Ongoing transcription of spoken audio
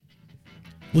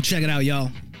Well, check it out,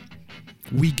 y'all.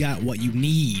 We got what you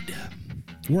need.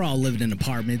 We're all living in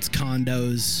apartments,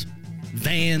 condos,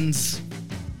 vans.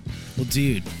 Well,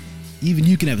 dude, even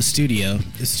you can have a studio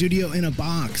in a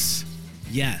box.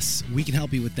 Yes, we can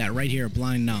help you with that right here at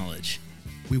Blind Knowledge.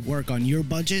 We work on your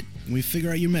budget, and we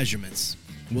figure out your measurements.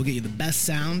 We'll get you the best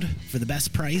sound for the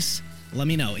best price. Let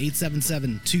me know,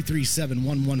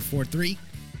 877-237-1143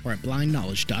 or at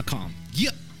blindknowledge.com.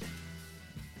 Yep.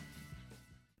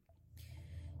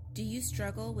 Do you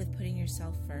struggle with putting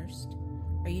yourself first?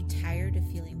 Are you tired of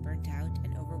feeling burnt out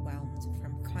and overwhelmed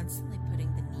from constantly putting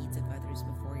the needs of others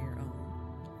before your own?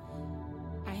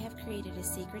 I have created a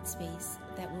sacred space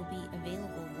that will be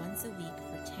available once a week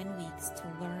for 10 weeks to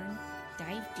learn,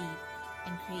 dive deep,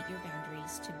 and create your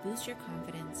boundaries to boost your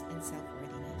confidence and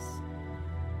self-worthiness.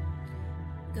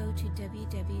 Go to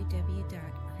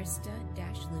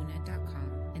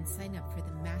www.krista-luna.com and sign up for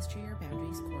the Master Your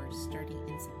Boundaries course starting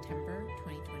in September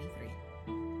 2023.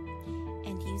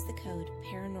 And use the code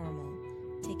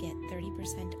PARANORMAL to get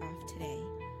 30% off today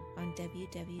on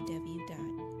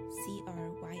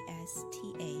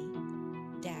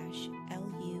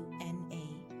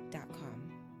www.crista-luna.com.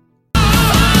 I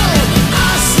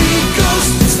see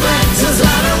ghosts, specters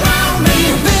all around me,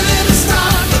 living in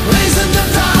stock, blazing the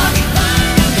dark.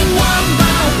 One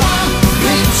by one,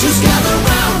 pictures gather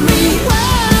around me.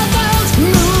 Where those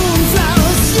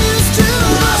moonflowers used to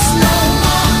rust no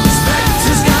more.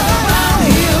 Specters gather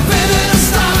around here, living in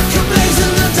stock,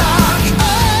 blazing the dark.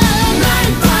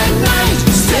 Night by night,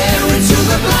 stare into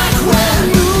the black where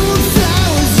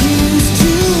moonflowers used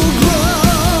to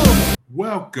grow.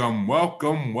 Welcome,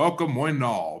 one and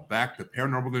all, back to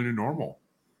Paranormal the New Normal.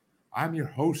 I'm your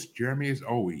host, Jeremy, as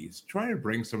always, trying to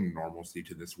bring some normalcy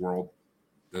to this world.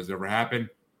 Does it ever happen?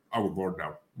 Oh, Lord,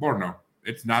 no. Lord, no.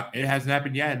 It hasn't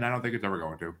happened yet, and I don't think it's ever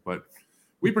going to, but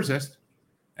we persist.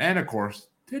 And, of course,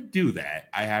 to do that,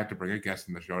 I had to bring a guest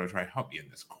in the show to try to help me in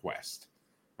this quest.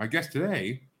 My guest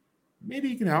today, maybe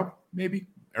he can help. Maybe.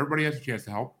 Everybody has a chance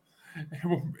to help.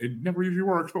 It never usually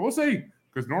works, but we'll see,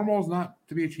 because normal is not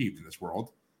to be achieved in this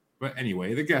world. But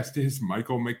anyway, the guest is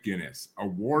Michael McGinnis,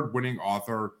 award-winning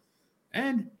author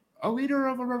and a leader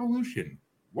of a revolution.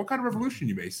 What kind of revolution,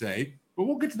 you may say? But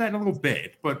we'll get to that in a little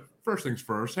bit. But first things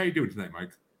first, how you doing tonight,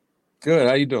 Mike? Good.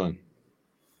 How you doing?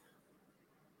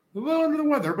 A little under the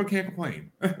weather, but can't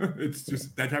complain. It's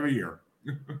just that time of year.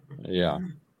 Yeah.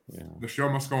 The show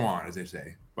must go on, as they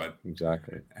say. But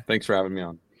Exactly. Thanks for having me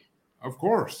on. of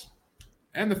course.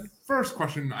 And the first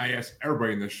question I ask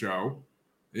everybody in this show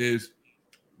is,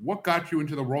 what got you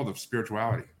into the world of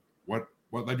spirituality? What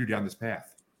led you down this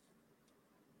path?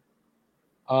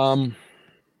 I'd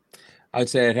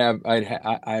say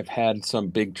I've had some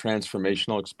big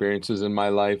transformational experiences in my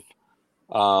life.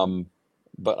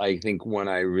 But I think when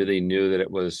I really knew that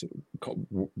it was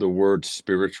the word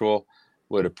spiritual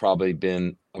would have probably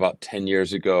been about 10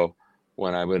 years ago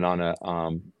when I went on a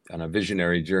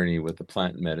visionary journey with the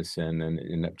plant medicine, and it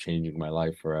ended up changing my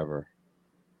life forever.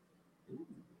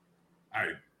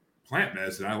 Plant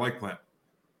medicine. I like plant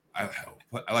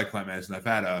medicine.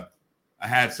 I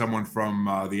had someone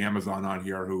from the Amazon on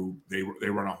here who they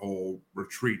run a whole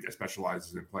retreat that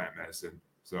specializes in plant medicine.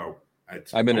 So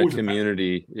I'm in a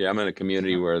community. I'm in a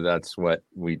community where that's what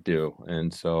we do.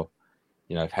 And so,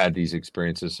 I've had these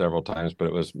experiences several times,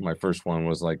 but my first one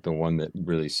was like the one that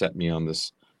really set me on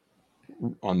the,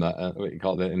 what you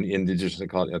call it, in the indigenous, they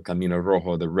call it El Camino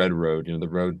Rojo, the red road, the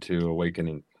road to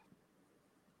awakening.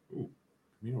 Ooh,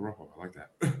 Camino Rojo. I like that.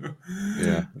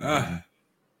 Yeah.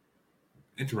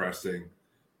 Interesting.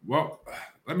 Well,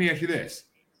 let me ask you this.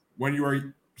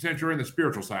 Since you're in the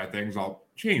spiritual side of things, I'll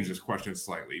change this question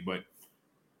slightly, but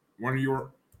when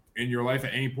you're in your life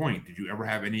at any point, did you ever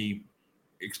have any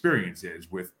experiences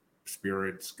with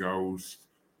spirits, ghosts,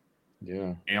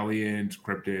 aliens,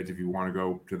 cryptids, if you want to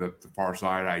go to the far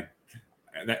side?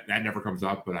 That never comes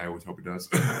up, but I always hope it does.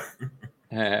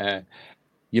 When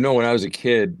I was a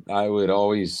kid, I would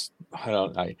always,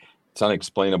 it's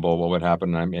unexplainable what would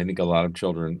happen. I think a lot of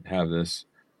children have this,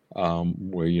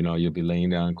 where, you'll be laying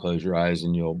down, close your eyes,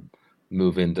 and you'll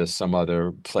move into some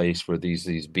other place where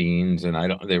these beings, and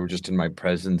they were just in my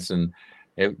presence. And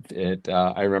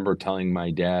I remember telling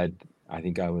my dad, I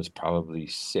think I was probably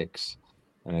 6.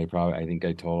 And I think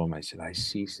I told him, I said, I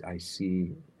see.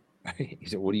 He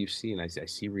said, what do you see? And I said, I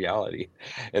see reality.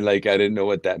 And I didn't know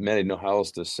what that meant. I didn't know how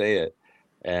else to say it.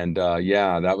 And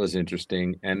that was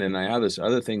interesting. And then I have this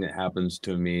other thing that happens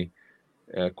to me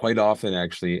quite often,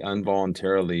 actually,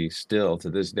 involuntarily, still to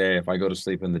this day. If I go to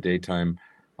sleep in the daytime,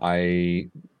 I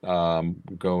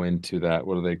go into that,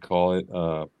 what do they call it?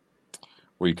 Where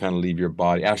you kind of leave your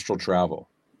body, astral travel.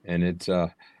 And it's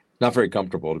Not very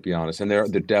comfortable, to be honest. And there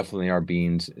definitely are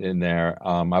beings in there.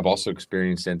 I've also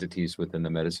experienced entities within the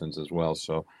medicines as well.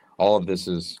 So all of this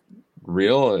is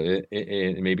real.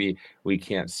 Maybe we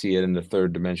can't see it in the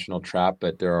third dimensional trap,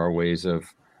 but there are ways of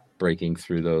breaking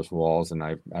through those walls. And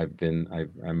I'm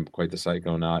quite the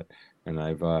psychonaut, and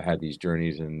I've had these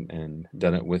journeys and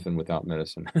done it with and without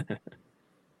medicine.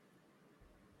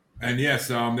 And yes,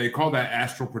 they call that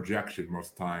astral projection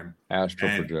most of the time.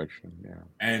 Astral projection, yeah.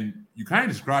 And you kind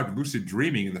of described lucid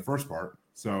dreaming in the first part.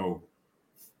 So,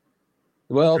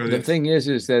 well, the thing is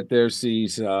that there's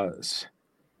these.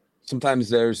 Sometimes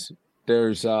there's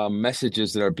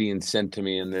messages that are being sent to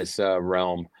me in this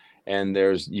realm, and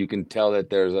you can tell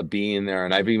that there's a being there,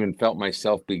 and I've even felt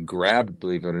myself be grabbed,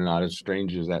 believe it or not, as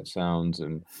strange as that sounds,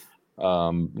 and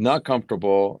not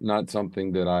comfortable, not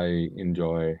something that I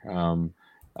enjoy.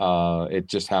 It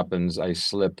just happens. I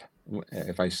slip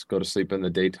if I go to sleep in the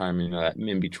daytime, that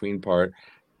in between part,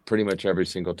 pretty much every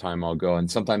single time I'll go. And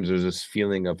sometimes there's this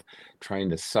feeling of trying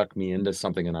to suck me into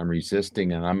something and I'm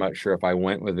resisting, and I'm not sure if I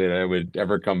went with it, I would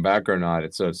ever come back or not.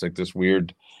 It's like this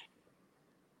weird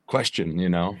question,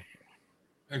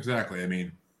 Exactly. I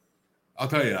mean, I'll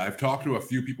tell you, I've talked to a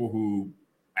few people who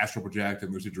astral project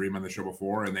and lucid dream on the show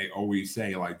before, and they always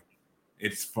say, like,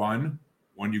 it's fun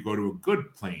when you go to a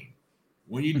good plane.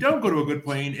 When you don't go to a good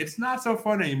plane, it's not so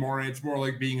fun anymore. It's more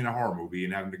like being in a horror movie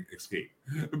and having to escape.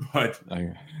 But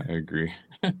I agree.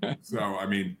 So, I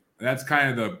mean, that's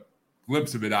kind of the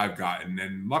glimpse of it I've gotten.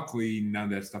 And luckily, none of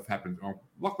that stuff happens. Well,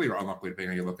 luckily or unluckily, depending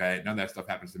on how you look at it, none of that stuff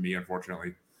happens to me,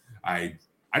 unfortunately. I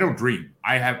don't dream.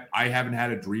 I haven't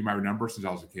had a dream I remember since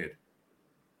I was a kid.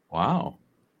 Wow.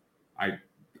 Okay,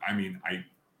 maybe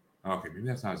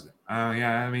that's not as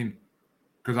yeah, I mean,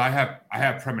 because I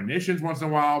have premonitions once in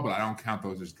a while, but I don't count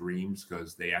those as dreams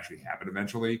because they actually happen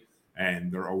eventually,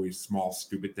 and they're always small,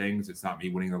 stupid things. It's not me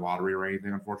winning the lottery or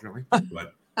anything, unfortunately.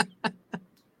 But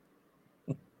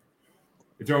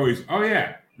it's always, oh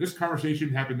yeah, this conversation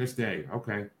happened this day.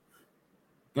 Okay,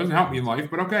 doesn't help me in life,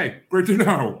 but okay, great to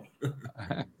know.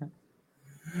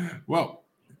 Well,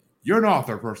 you're an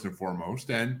author first and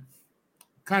foremost, and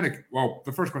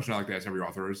the first question I like to ask every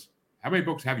author is, how many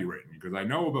books have you written? Because I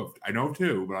know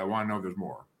two, but I want to know if there's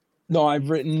more. No,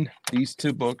 I've written these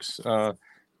two books, The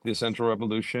Essential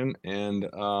Revolution and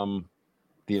The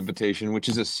Invitation, which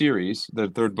is a series. The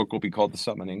third book will be called The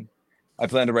Summoning. I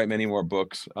plan to write many more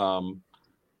books.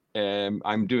 And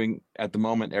I'm doing, at the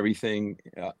moment, everything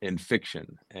in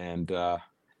fiction and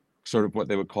sort of what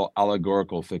they would call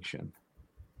allegorical fiction.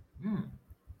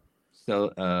 So,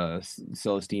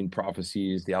 Celestine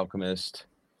Prophecies, The Alchemist,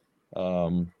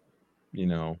 the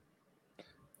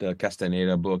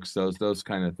Castaneda books, those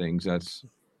kind of things. That's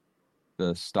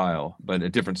the style, but a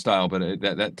different style, but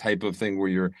that type of thing where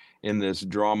you're in this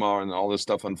drama and all this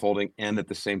stuff unfolding, and at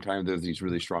the same time there's these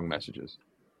really strong messages.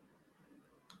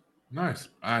 Nice.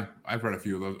 I've read a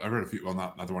few of those. I've read a few, well,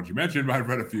 not the ones you mentioned, but I've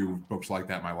read a few books like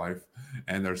that in my life,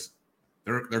 and they're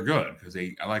good because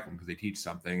I like them because they teach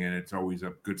something, and it's always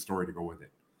a good story to go with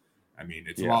it. I mean,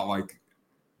 it's a lot like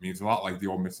the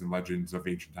old myths and legends of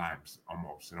ancient times,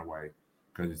 almost, in a way,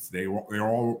 because they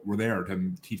all were there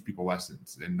to teach people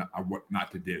lessons and what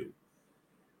not to do.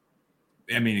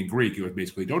 I mean, in Greek, it was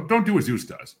basically don't do what Zeus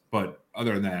does, but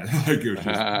other than that, like, it was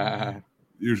just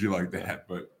usually like that.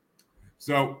 But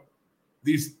so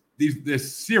this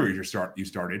series you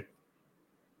started,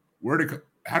 how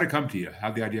did it come to you?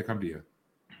 How did the idea come to you?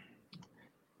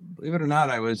 Believe it or not,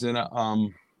 I was in a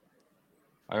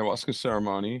ayahuasca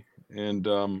ceremony, and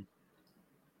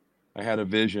I had a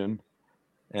vision,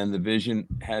 and the vision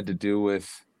had to do with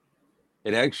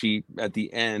it. Actually, at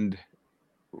the end,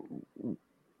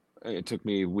 it took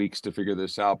me weeks to figure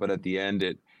this out, but at the end,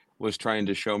 it was trying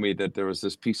to show me that there was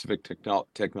this piece of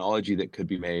technology that could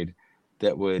be made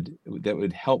that would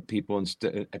help people,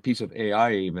 instead, a piece of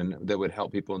AI even, that would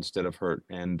help people instead of hurt,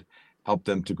 and help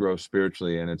them to grow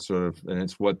spiritually. And it's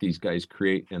what these guys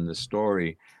create in the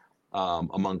story,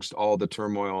 amongst all the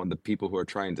turmoil and the people who are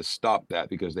trying to stop that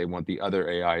because they want the other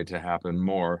AI to happen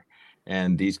more.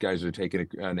 And these guys are taking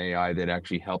an AI that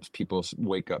actually helps people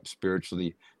wake up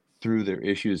spiritually through their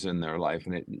issues in their life.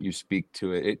 And you speak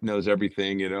to it, it knows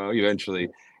everything, eventually.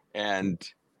 And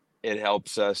it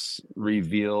helps us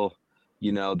reveal,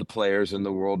 the players in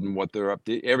the world and what they're up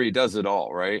to. Everybody does it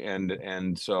all, right?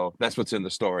 And so that's what's in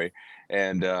the story.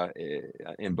 And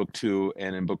in book 2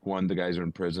 and in book 1, the guys are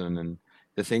in prison, and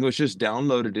the thing was just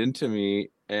downloaded into me.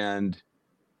 And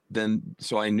then,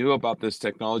 so I knew about this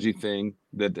technology thing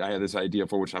that I had this idea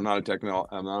for, which I'm not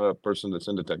a person that's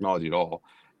into technology at all.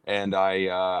 And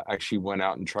I actually went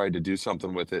out and tried to do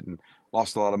something with it. And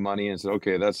lost a lot of money, and said,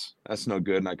 okay, that's no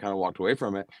good. And I kind of walked away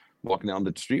from it. Walking down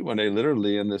the street one day,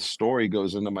 literally, and this story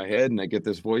goes into my head, and I get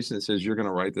this voice that says, "You're going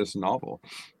to write this novel."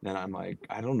 And I'm like,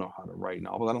 I don't know how to write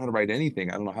novels. I don't know how to write anything.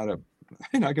 I don't know how to.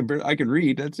 I can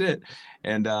read. That's it.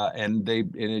 And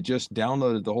it just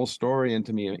downloaded the whole story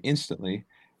into me instantly.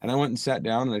 And I went and sat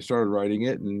down and I started writing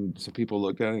it. And some people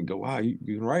looked at it and go, "Wow, you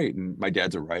can write." And my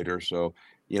dad's a writer, so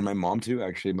yeah, my mom too,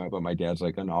 actually. But my dad's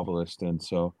like a novelist, and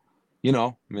so,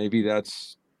 maybe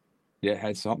that's yeah, it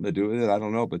had something to do with it. I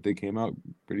don't know, but they came out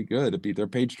pretty good. It beat their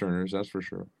page turners, that's for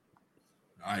sure.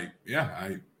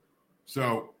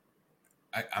 So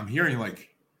I'm hearing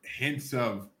like hints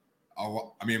of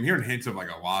I'm hearing hints of like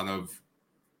a lot of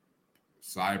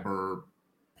cyberpunk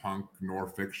nor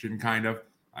fiction kind of.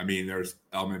 I mean, there's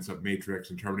elements of Matrix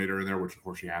and Terminator in there, which of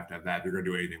course you have to have that. You're going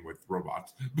to do anything with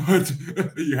robots, but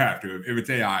you have to. If it's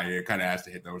AI, it kind of has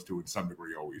to hit those two in some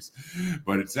degree always.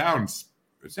 But it sounds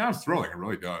thrilling. It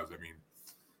really does. I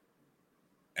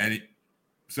mean,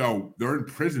 so they're in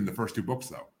prison. The first two books,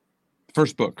 though.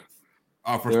 First book.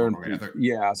 Oh, first book. Okay.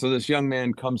 Yeah. So this young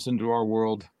man comes into our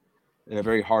world in a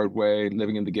very hard way,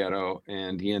 living in the ghetto,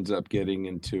 and he ends up getting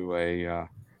into a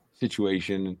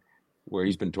situation where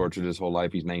he's been tortured his whole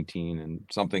life. He's 19, and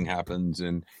something happens,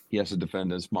 and he has to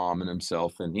defend his mom and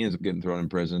himself, and he ends up getting thrown in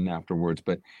prison afterwards.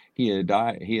 But he had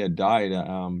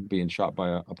died being shot by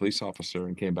a police officer,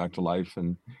 and came back to life.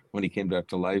 And when he came back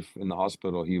to life in the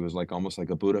hospital, he was like almost like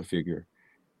a Buddha figure,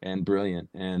 and brilliant.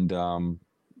 And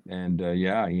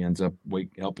he ends up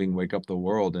helping wake up the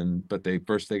world. But they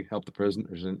help the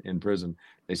prisoners in prison.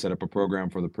 They set up a program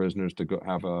for the prisoners to go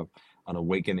have an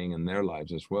awakening in their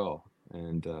lives as well.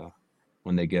 And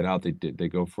when they get out, they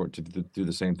go for it to do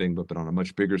the same thing, but on a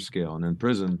much bigger scale. And in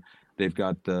prison, they've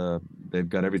got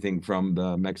everything from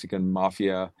the Mexican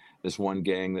mafia, this one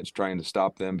gang that's trying to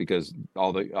stop them because a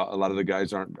lot of the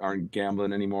guys aren't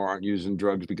gambling anymore, aren't using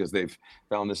drugs because they've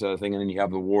found this other thing. And then you have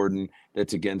the warden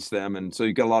that's against them, and so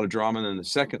you got a lot of drama. And in the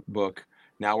second book,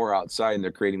 now we're outside and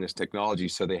they're creating this technology,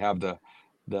 so they have the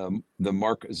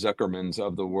Mark Zuckermans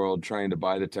of the world trying to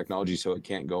buy the technology so it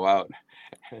can't go out.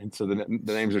 And so the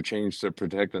names are changed to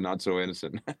protect the not so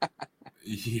innocent.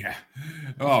 Yeah.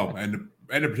 Oh, and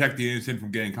to protect the innocent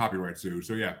from getting copyright sued.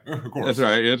 So yeah, of course.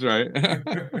 That's right.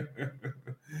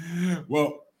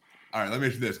 Well, all right. Let me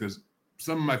mention this because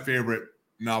some of my favorite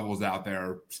novels out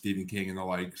there, Stephen King and the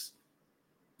likes,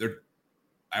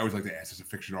 I always like to ask this of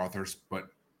fiction authors, but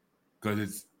because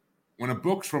it's when a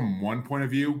book's from one point of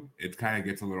view, it kind of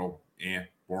gets a little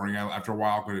boring after a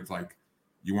while because it's like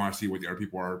you want to see what the other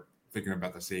people are thinking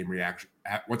about the same reaction,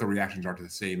 what the reactions are to the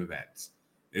same events.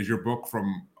 Is your book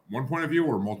from one point of view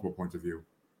or multiple points of view?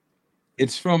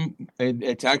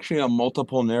 It's actually a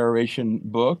multiple narration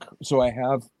book. So I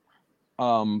have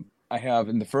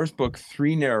in the first book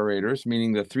 3 narrators,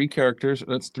 meaning the 3 characters.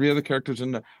 That's 3 other characters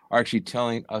are actually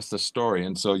telling us the story.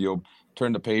 And so you'll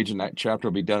turn the page and that chapter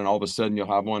will be done, and all of a sudden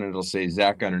you'll have one and it'll say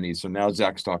Zach underneath. So now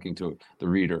Zach's talking to the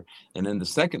reader. And in the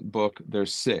second book,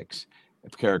 there's 6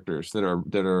 characters that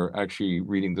are actually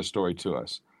reading the story to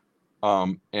us.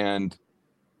 And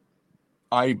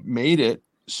I made it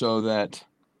so that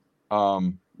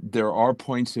there are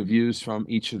points of views from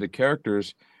each of the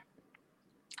characters.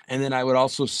 And then I would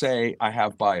also say I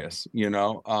have bias,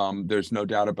 there's no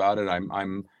doubt about it.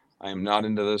 I'm not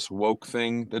into this woke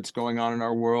thing that's going on in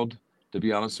our world, to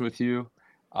be honest with you.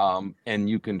 And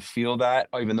you can feel that,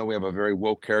 even though we have a very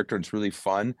woke character, it's really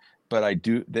fun. But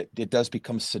it does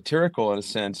become satirical in a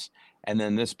sense. And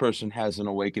then this person has an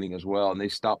awakening as well, and they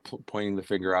stop pointing the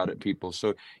finger out at people.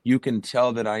 So you can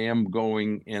tell that I am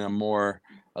going in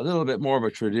a little bit more of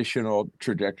a traditional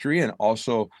trajectory, and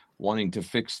also wanting to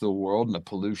fix the world and the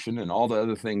pollution and all the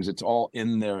other things. It's all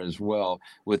in there as well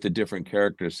with the different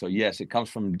characters. So yes, it comes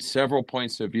from several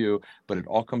points of view, but it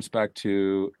all comes back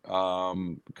to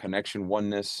connection,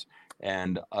 oneness,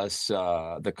 and us,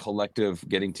 the collective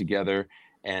getting together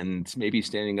and maybe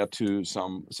standing up to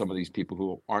some of these people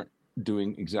who aren't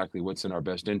doing exactly what's in our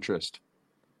best interest.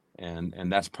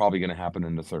 And that's probably going to happen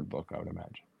in the third book, I would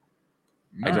imagine.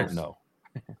 Nice. I don't know.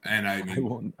 And I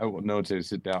mean, I won't know until you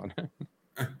sit down.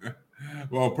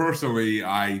 Well, personally,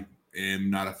 I am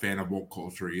not a fan of woke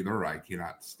culture either. I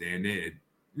cannot stand it.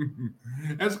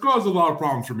 It's caused a lot of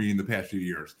problems for me in the past few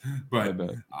years. But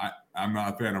I'm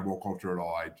not a fan of woke culture at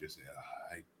all. I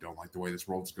don't like the way this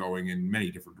world's going in many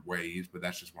different ways, but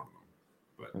that's just one of them.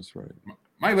 But that's right.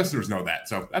 My listeners know that,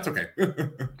 so that's okay.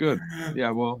 Good. Yeah,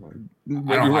 well,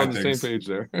 we're on the same page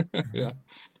there. Yeah.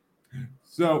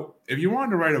 So if you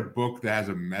wanted to write a book that has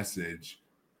a message,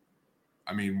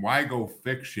 I mean, why go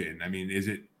fiction? I mean, is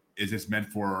this meant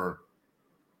for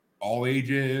all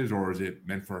ages, or is it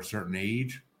meant for a certain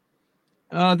age?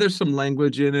 There's some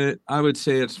language in it. I would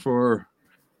say it's for,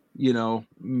 16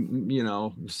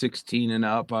 and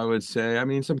up, I would say. I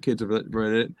mean, some kids have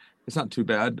read it. It's not too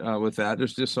bad with that.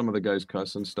 There's just some of the guys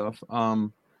cuss and stuff.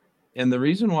 And the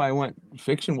reason why I went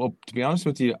fiction, well, to be honest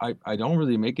with you, I don't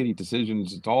really make any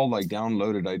decisions. It's all like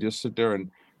downloaded. I just sit there and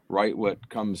write what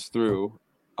comes through.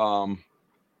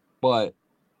 But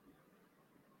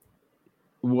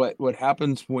what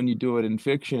happens when you do it in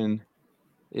fiction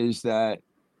is that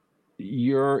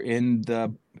you're in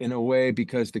a way,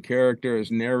 because the character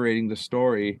is narrating the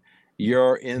story,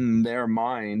 you're in their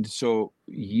mind. So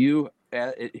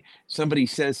somebody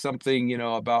says something,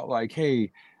 about like,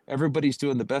 hey, everybody's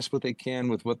doing the best what they can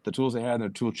with what the tools they had in their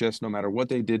tool chest, no matter what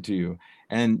they did to you.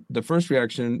 And the first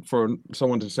reaction for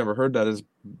someone that's never heard that is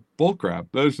bullcrap.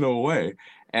 There's no way.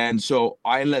 And so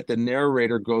I let the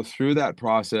narrator go through that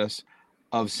process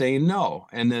of saying no.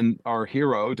 And then our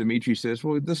hero, Dimitri, says,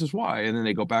 well, this is why. And then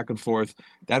they go back and forth.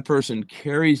 That person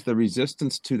carries the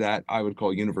resistance to that, I would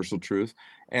call universal truth,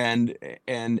 and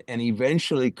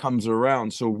eventually comes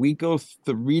around. So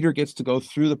the reader gets to go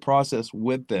through the process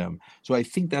with them. So I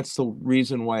think that's the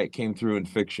reason why it came through in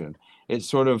fiction. It's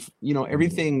sort of,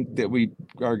 everything that we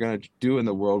are going to do in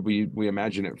the world, we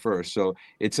imagine it first. So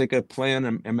it's like a plan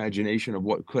and imagination of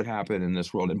what could happen in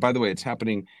this world. And by the way, it's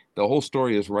happening. The whole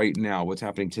story is right now, what's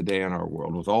happening today in our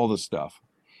world with all this stuff.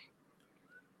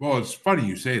 Well, it's funny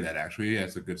you say that, actually.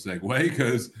 That's a good segue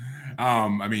because,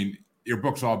 your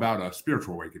book's all about a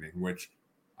spiritual awakening, which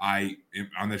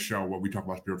on this show, we talk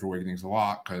about spiritual awakenings a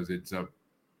lot because it's a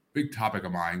big topic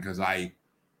of mine, because I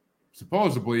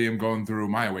supposedly am going through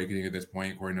my awakening at this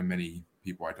point, according to many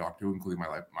people I talk to, including my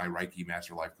Reiki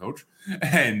master life coach.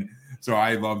 And so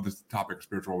I love this topic of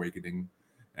spiritual awakening.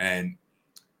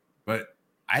 But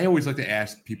I always like to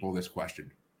ask people this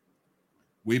question.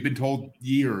 We've been told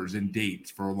years and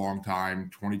dates for a long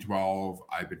time. 2012,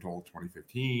 I've been told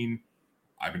 2015,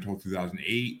 I've been told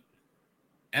 2008,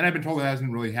 and I've been told it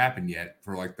hasn't really happened yet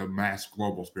for like the mass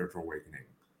global spiritual awakening.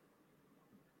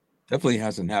 Definitely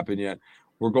hasn't happened yet.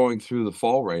 We're going through the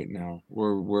fall right now.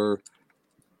 We're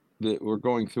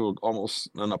going through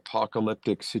almost an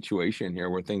apocalyptic situation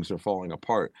here where things are falling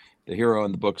apart. The hero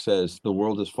in the book says the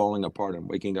world is falling apart and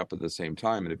waking up at the same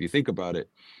time. And if you think about it,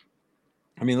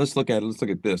 I mean, let's look at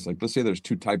this. Like, let's say there's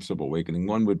two types of awakening.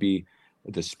 One would be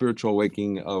the spiritual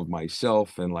awakening of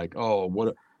myself, and like,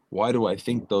 oh, why do I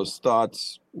think those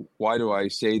thoughts? Why do I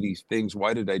say these things?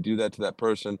 Why did I do that to that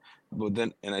person? But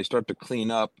then, and I start to clean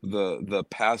up the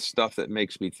past stuff that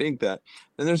makes me think that.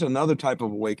 Then there's another type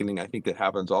of awakening I think that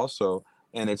happens also,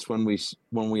 and it's when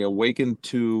we awaken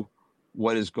to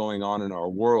what is going on in our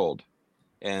world,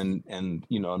 and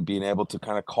being able to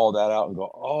kind of call that out and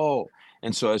go, oh.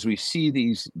 And so as we see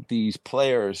these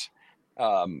players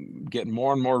get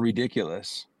more and more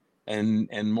ridiculous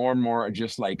and more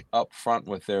just like upfront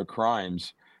with their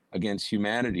crimes against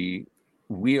humanity,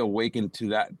 we awaken to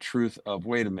that truth of,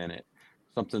 wait a minute,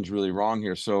 something's really wrong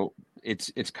here. So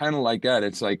it's kind of like that.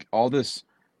 It's like all this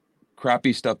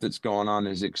crappy stuff that's going on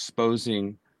is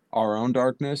exposing our own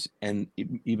darkness, and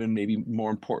even maybe more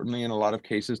importantly, in a lot of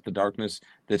cases, the darkness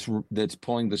that's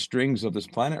pulling the strings of this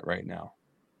planet right now.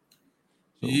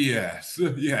 So. Yes.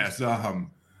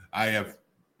 I have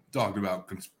talked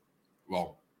about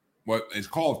what is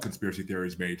called conspiracy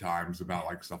theories many times about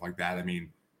like stuff like that. I mean,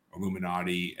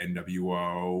 Illuminati,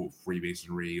 NWO,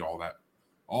 Freemasonry, all that,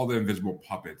 all the invisible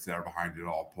puppets that are behind it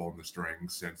all pulling the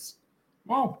strings since,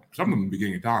 well, some of them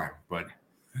beginning of time. But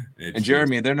and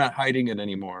Jeremy, they're not hiding it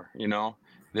anymore.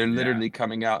 They're literally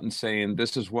coming out and saying,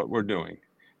 this is what we're doing.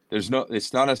 It's not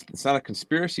a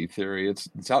conspiracy theory.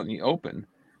 It's out in the open.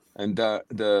 And the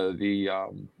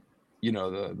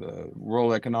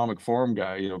World Economic Forum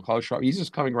guy, Klaus Schwab, he's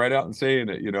just coming right out and saying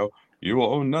it, you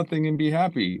will own nothing and be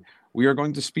happy. We are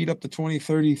going to speed up the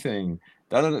 2030 thing.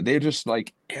 They're just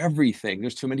like everything.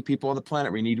 There's too many people on the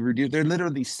planet. We need to reduce. They're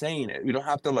literally saying it. We don't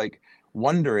have to like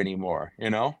wonder anymore,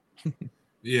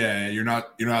 Yeah, you're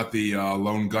not the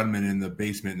lone gunman in the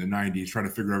basement in the 90s trying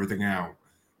to figure everything out.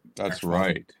 That's X-Files,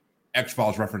 right.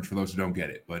 X-Files reference for those who don't get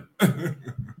it, but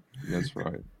that's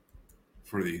right.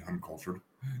 For the uncultured.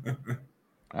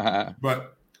 Uh-huh.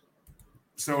 But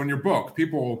so in your book,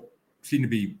 people seem to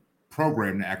be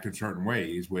programmed to act in certain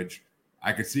ways, which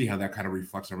I could see how that kind of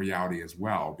reflects on reality as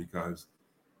well, because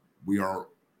we are,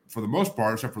 for the most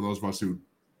part, except for those of us who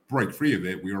break free of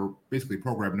it, we are basically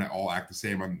programmed to all act the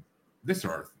same on this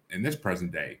earth in this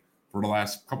present day for the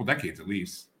last couple decades at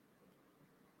least.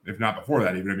 If not before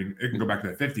that, even. I mean, it can go back to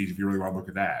the 50s if you really want to look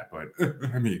at that. But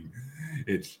I mean,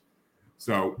 it's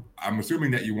So I'm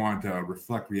assuming that you want to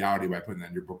reflect reality by putting that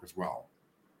in your book as well.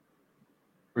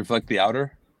 Reflect the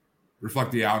outer?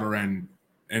 Reflect the outer and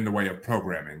in the way of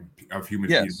programming, of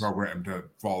humans being programmed to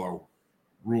follow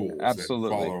rules.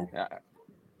 Absolutely. And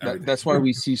follow that's why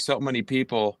we see so many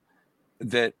people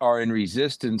that are in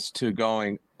resistance to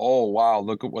going, oh, wow,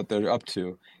 look at what they're up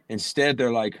to. Instead,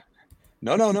 they're like,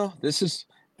 no, this is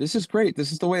great.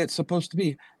 This is the way it's supposed to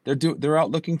be. They're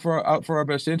out looking for our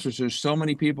best interests. There's so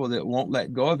many people that won't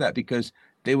let go of that because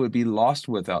they would be lost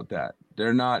without that.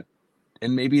 They're not,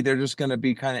 and maybe they're just going to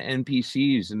be kind of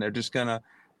NPCs and they're just going to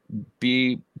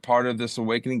be part of this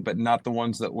awakening, but not the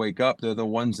ones that wake up. They're the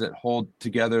ones that hold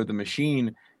together the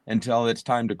machine until it's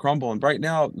time to crumble. And right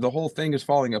now, the whole thing is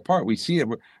falling apart. We see it.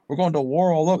 We're going to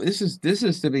war all over. This is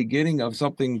the beginning of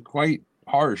something quite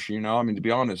harsh, you know. I mean, to be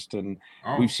honest, and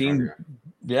we've seen,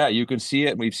 you can see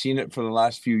it. We've seen it for the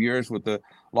last few years with the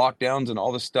lockdowns and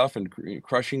all this stuff and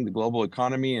crushing the global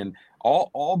economy and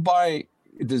all by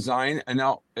design. And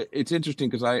now it's interesting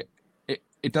because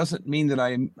it doesn't mean that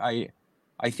I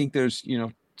think there's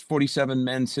 47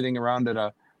 men sitting around at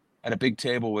a big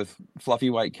table with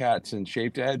fluffy white cats and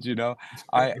shaved heads.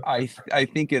 I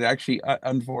think it actually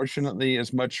unfortunately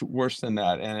is much worse than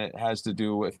that, and it has to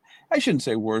do with, I shouldn't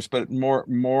say worse, but more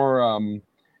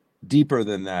deeper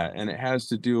than that, and it has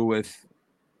to do with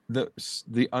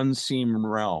the unseen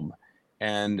realm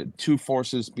and two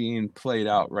forces being played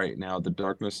out right now, the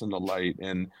darkness and the light,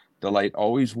 and the light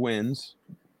always wins,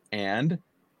 and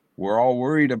we're all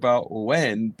worried about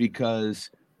when, because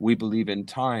we believe in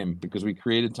time, because we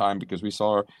created time, because we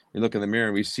look in the mirror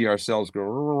and we see ourselves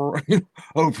go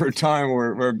over time.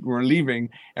 We're leaving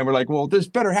and we're like, well, this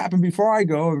better happen before I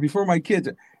go or before my kids.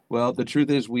 Well, the truth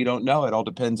is we don't know. It all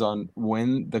depends on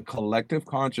when the collective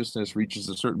consciousness reaches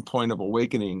a certain point of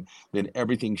awakening, then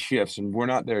everything shifts, and we're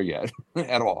not there yet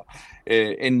at all.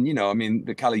 And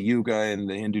the Kali Yuga and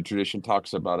the Hindu tradition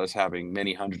talks about us having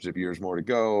many hundreds of years more to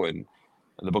go. And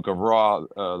the book of Ra,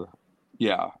 book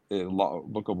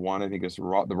of one, I think it's the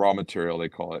raw material, they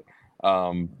call it.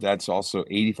 That's also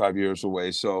 85 years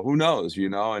away. So who knows,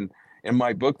 and in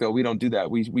my book, though, we don't do that.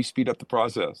 We speed up the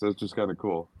process. That's just kind of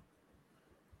cool.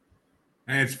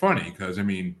 And it's funny because, I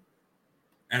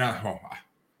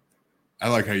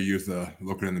like how you use the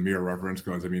looking in the mirror reference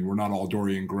because, we're not all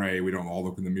Dorian Gray. We don't all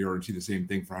look in the mirror and see the same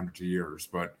thing for hundreds of years.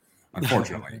 But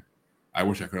unfortunately, I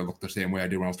wish I could have looked the same way I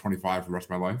did when I was 25 for the rest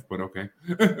of my life, but okay.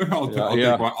 I'll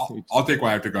take what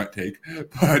I have to take.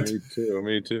 But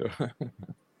me too.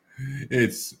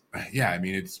 It's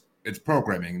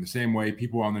programming the same way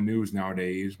people on the news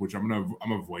nowadays, which I'm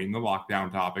avoiding the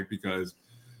lockdown topic because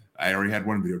I already had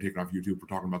one video taken off YouTube for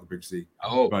talking about the big C.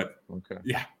 Oh, but okay.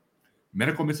 Yeah.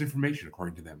 Medical misinformation,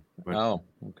 according to them. But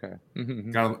okay.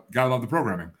 Gotta love the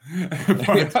programming.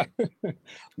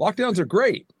 Lockdowns are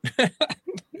great.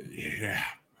 Yeah.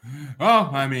 Well,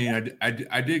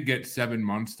 I did get 7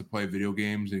 months to play video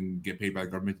games and get paid by the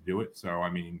government to do it. So,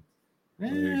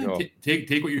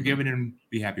 take what you're given and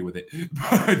be happy with it.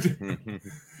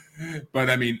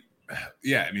 But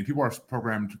people are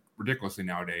programmed ridiculously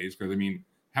nowadays because,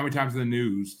 how many times in the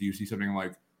news do you see something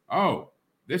like, oh,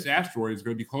 this asteroid is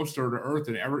going to be closer to Earth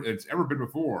than it's ever been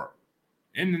before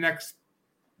in the next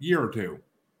year or two?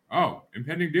 Oh,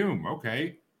 impending doom.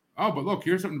 Okay. Oh, but look,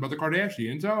 here's something about the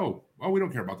Kardashians. Oh, well, we don't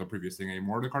care about the previous thing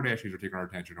anymore. The Kardashians are taking our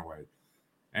attention away.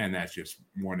 And that's just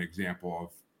one example of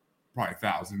probably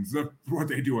thousands of what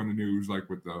they do on the news, like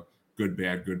with the good,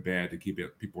 bad, to keep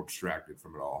people distracted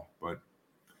from it all.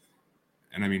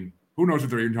 Who knows if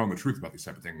they're even telling the truth about these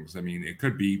type of things? It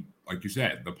could be, like you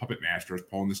said, the puppet masters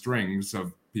pulling the strings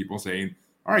of people saying,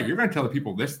 all right, you're going to tell the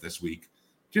people this week,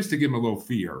 just to give them a little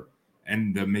fear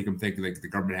and to make them think like the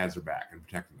government has their back and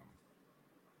protecting them.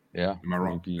 Yeah. Am I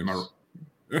wrong?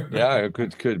 Yeah,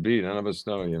 it could be. None of us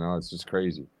know, it's just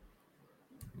crazy.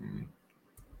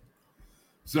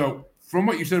 So from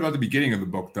what you said about the beginning of the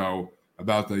book, though,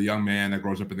 about the young man that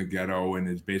grows up in the ghetto and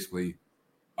is basically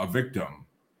a victim,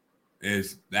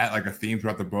 is that like a theme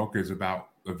throughout the book, is about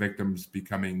the victims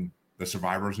becoming the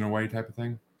survivors in a way type of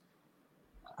thing?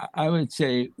 I would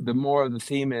say the more of the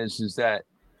theme is that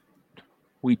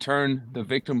we turn the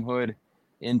victimhood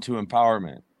into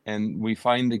empowerment, and we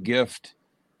find the gift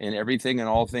in everything and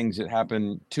all things that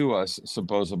happen to us,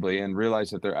 supposedly, and realize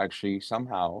that they're actually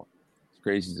somehow, as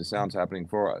crazy as it sounds, happening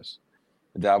for us.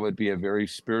 That would be a very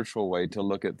spiritual way to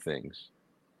look at things.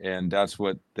 And that's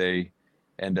what they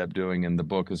end up doing in the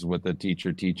book, is what the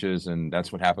teacher teaches. And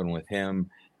that's what happened with him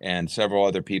and several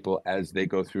other people as they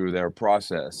go through their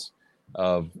process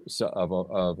of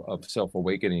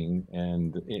self-awakening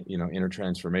and, inner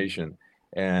transformation.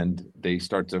 and they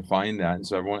start to find that, and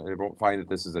so everyone won't find that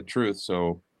this is a truth.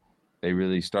 So they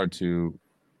really start to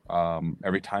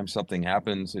every time something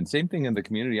happens, and same thing in the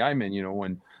community I'm in.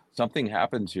 When something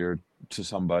happens here to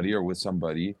somebody or with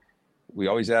somebody, we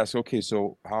always ask, okay,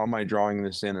 so how am I drawing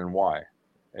this in and why?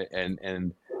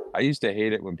 And I used to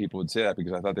hate it when people would say that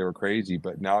because I thought they were crazy,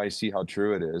 but now I see how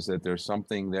true it is, that there's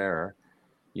something there.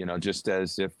 Just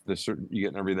as if you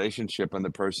get in a relationship and the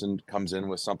person comes in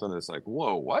with something that's like,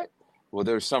 whoa, what? Well,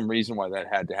 there's some reason why that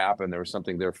had to happen. There was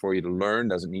something there for you to learn.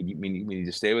 Doesn't mean we need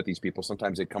to stay with these people.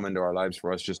 Sometimes they come into our lives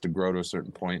for us just to grow to a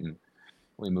certain point, and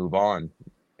we move on.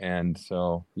 And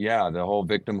so, yeah, the whole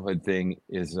victimhood thing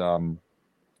is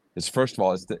first of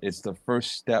all, it's the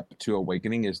first step to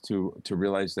awakening, is to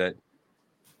realize that,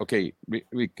 okay,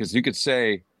 because you could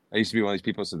say, I used to be one of these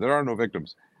people who said there are no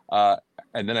victims.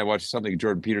 And then I watched something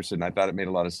Jordan Peterson, and I thought it made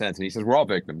a lot of sense. And he says, we're all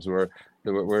victims. We're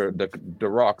the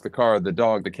rock, the car, the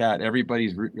dog, the cat.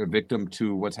 Everybody's a victim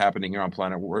to what's happening here on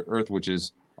planet Earth, which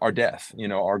is our death,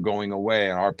 our going away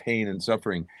and our pain and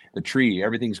suffering. The tree,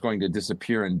 everything's going to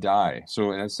disappear and die.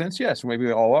 So in a sense, yes, maybe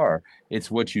we all are.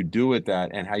 It's what you do with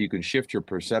that and how you can shift your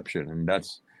perception. And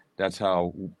that's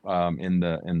how in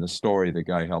the story, the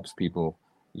guy helps people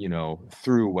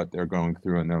through what they're going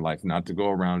through in their life, not to go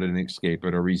around it and escape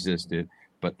it or resist it,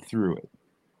 but through it.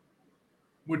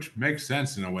 Which makes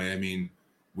sense in a way. I mean,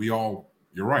 you're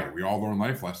right. We all learn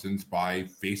life lessons by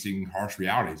facing harsh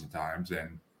realities at times.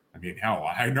 And I mean, hell,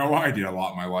 I know I did a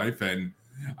lot in my life, and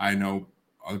I know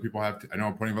I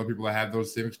know plenty of other people that have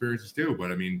those same experiences too.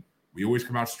 But I mean, we always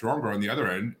come out stronger on the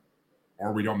other end,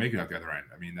 or we don't make it out the other end.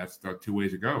 I mean, that's the two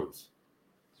ways it goes.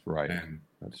 That's right. And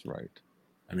that's right.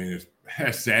 I mean,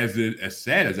 as sad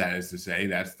as that is to say,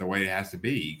 that's the way it has to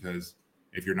be, because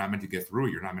if you're not meant to get through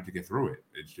it, you're not meant to get through it.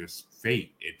 It's just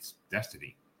fate. It's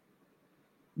destiny.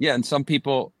 Yeah, and some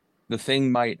people, the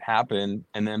thing might happen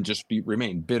and then just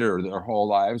remain bitter their whole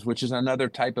lives, which is another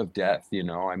type of death.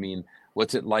 I mean,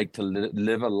 what's it like to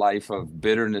live a life of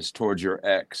bitterness towards your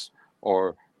ex,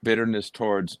 or bitterness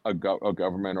towards a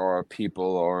government or a people,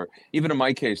 or even in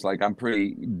my case, like I'm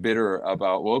pretty bitter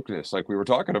about wokeness, like we were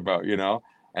talking about,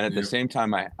 and at the same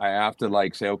time, I have to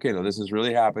say, okay, no, this is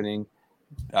really happening.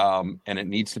 And it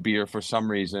needs to be here for some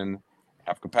reason.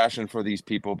 Have compassion for these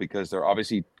people because they're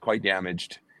obviously quite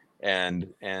damaged, and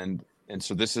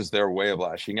so this is their way of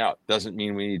lashing out. Doesn't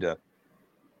mean we need to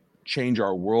change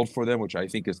our world for them, which I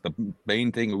think is the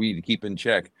main thing we need to keep in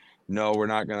check. No, we're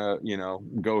not gonna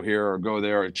go here or go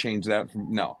there or change that.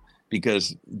 No,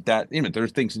 because that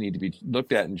there's things that need to be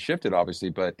looked at and shifted, obviously,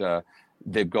 but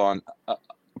they've gone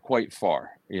quite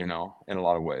far, in a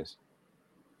lot of ways.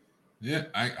 Yeah,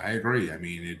 I agree. I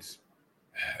mean,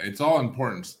 it's all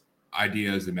important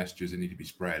ideas and messages that need to be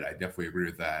spread. I definitely agree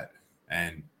with that.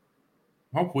 And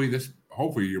hopefully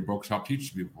your books help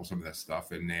teach people some of that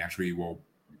stuff, and they actually will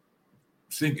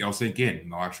it'll sink in,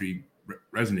 and they'll actually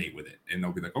resonate with it, and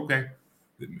they'll be like, okay,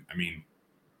 I mean,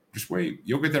 just wait.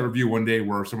 You'll get that review one day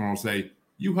where someone will say,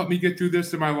 you helped me get through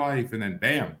this in my life, and then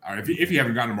bam. If you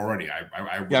haven't gotten them already,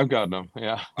 I've gotten them.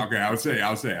 Yeah. Okay, I'll say.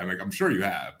 I'm sure you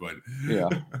have, but yeah.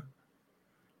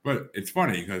 But it's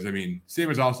funny because I mean, same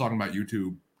as I was talking about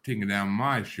YouTube taking down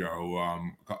my show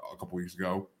a couple weeks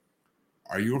ago.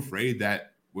 Are you afraid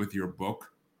that with your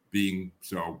book being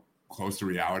so close to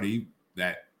reality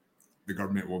that the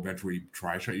government will eventually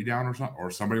try to shut you down,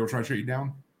 or somebody will try to shut you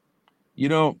down?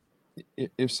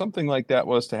 If something like that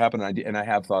was to happen, and I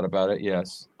have thought about it,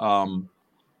 yes,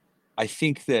 I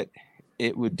think that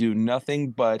it would do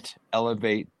nothing but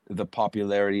elevate the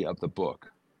popularity of the book.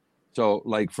 So,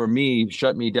 like for me,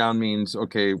 shut me down means,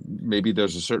 okay, maybe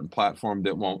there's a certain platform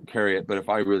that won't carry it, but if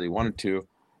I really wanted to,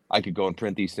 I could go and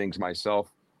print these things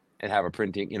myself and have a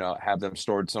printing, have them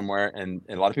stored somewhere. And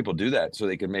a lot of people do that so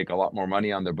they can make a lot more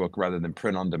money on their book rather than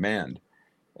print on demand.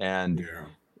 And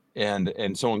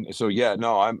so yeah,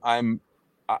 no,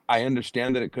 I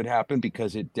understand that it could happen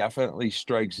because it definitely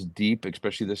strikes deep,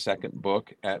 especially the second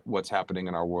book, at what's happening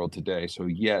in our world today. So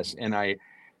yes, and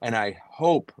I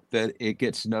hope that it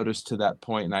gets noticed to that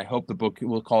point, and I hope the book,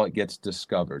 we'll call it, gets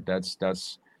discovered.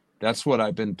 That's what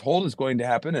I've been told is going to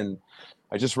happen, and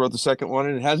I just wrote the second one,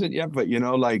 and it hasn't yet. But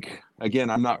again,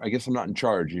 I guess I'm not in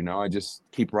charge. I just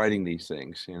keep writing these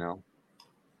things.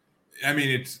 I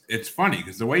mean, it's funny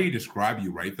because the way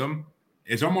you write them,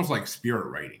 it's almost like spirit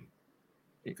writing.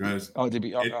 Because to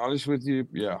be honest with you,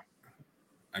 yeah.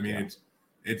 I mean,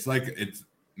 it's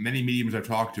many mediums I've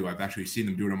talked to. I've actually seen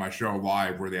them do it on my show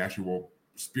live, where they actually will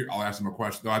I'll ask them a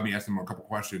question. They'll have me ask them a couple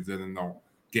questions, and then they'll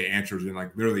get answers. And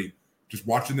literally, just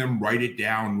watching them write it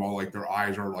down while their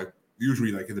eyes are usually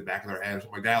in the back of their head or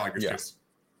something like that. It's just,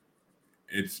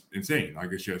 it's insane.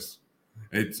 It's just,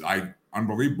 It's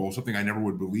unbelievable, something I never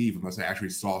would believe unless I actually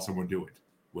saw someone do it,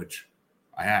 which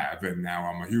I have, and now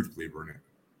I'm a huge believer in it.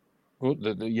 Well,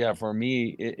 yeah, for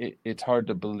me, it's hard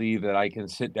to believe that I can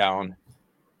sit down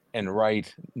and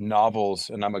write novels,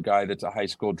 and I'm a guy that's a high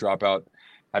school dropout.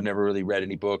 I've never really read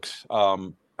any books.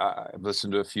 I've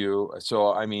listened to a few.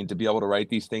 So, I mean, to be able to write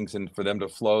these things and for them to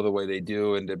flow the way they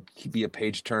do and to be a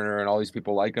page turner and all these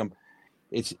people like them,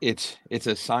 it's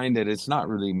a sign that it's not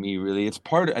really me, really. It's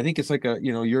part, I think it's like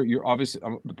you're obviously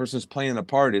the person's playing a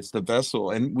part. It's the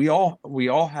vessel. And we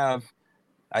all have,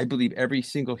 I believe every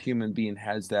single human being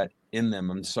has that in them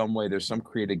in some way. There's some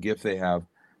creative gift they have.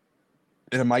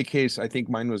 And in my case, I think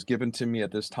mine was given to me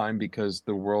at this time because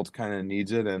the world kind of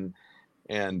needs it,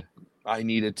 and I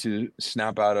needed to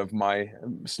snap out of my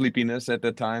sleepiness at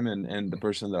that time and the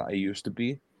person that I used to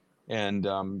be, and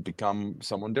become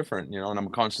someone different. And I'm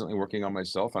constantly working on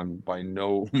myself. I'm by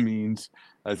no means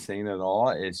a saint at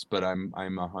all. But I'm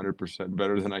 100%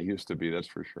 better than I used to be. That's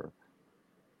for sure.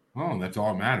 Oh, that's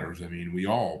all that matters. I mean, we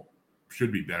all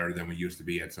should be better than we used to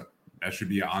be. That should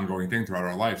be an ongoing thing throughout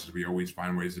our lives. Is we always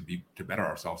find ways to better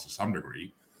ourselves to some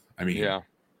degree. I mean, Yeah.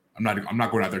 I'm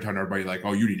not going out there telling everybody like,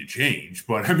 oh, you need to change.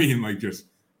 But I mean, like, just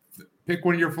pick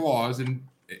one of your flaws, and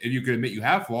if you can admit you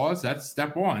have flaws, that's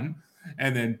step one.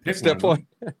 And then pick Step one.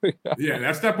 one. Yeah,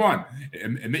 that's step one.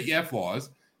 Admit you have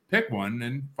flaws. Pick one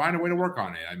and find a way to work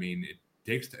on it. I mean,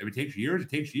 if it takes years, it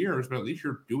takes years, but at least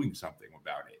you're doing something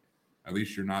about it. At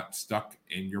least you're not stuck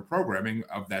in your programming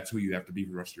of that's who you have to be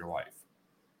for the rest of your life.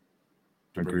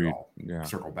 To bring it Agreed. all Yeah.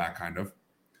 circle back, kind of.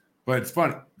 But it's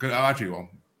fun because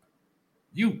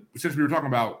since we were talking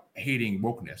about hating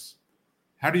wokeness,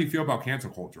 how do you feel about cancel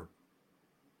culture?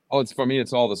 Oh, for me,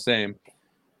 it's all the same.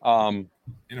 In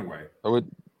a way, I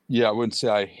wouldn't say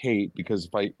I hate, because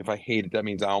if I hate it, that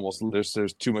means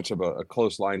there's too much of a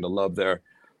close line to love there.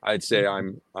 I'd say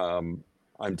I'm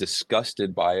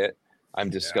disgusted by it. I'm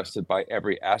disgusted by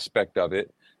every aspect of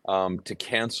it. To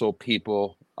cancel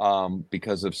people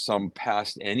because of some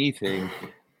past anything,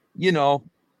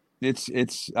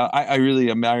 I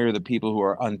really admire the people who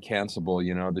are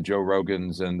uncancelable. The Joe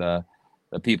Rogans and the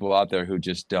people out there who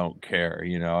just don't care,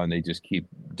 and they just keep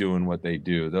doing what they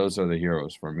do. Those are the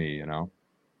heroes for me.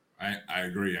 I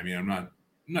agree. I mean, I'm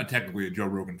not technically a Joe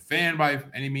Rogan fan by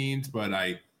any means, but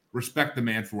I respect the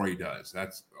man for what he does.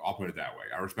 I'll put it that way.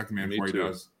 I respect the man for what he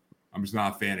does. I'm just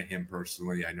not a fan of him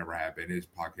personally. I never have been. His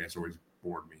podcast always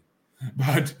bored me.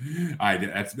 But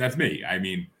that's me. I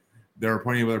mean, there are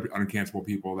plenty of other uncancelable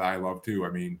people that I love too. I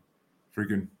mean,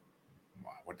 freaking,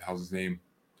 what the hell's his name?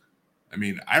 I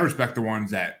mean, I respect the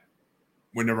ones that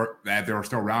they were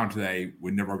still around today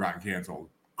would never have gotten canceled.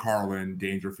 Carlin,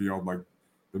 Dangerfield, like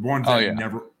the ones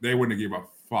that they wouldn't have given a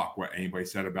fuck what anybody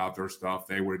said about their stuff.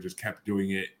 They would have just kept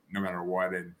doing it no matter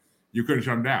what, and you couldn't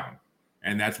shut them down.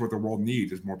 And that's what the world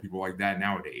needs, is more people like that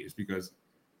nowadays, because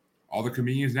all the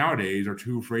comedians nowadays are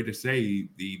too afraid to say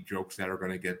the jokes that are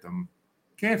going to get them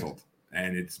canceled.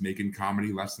 And it's making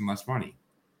comedy less and less funny.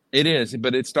 It is,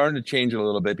 but it's starting to change a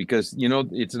little bit because,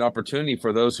 it's an opportunity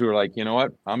for those who are like, you know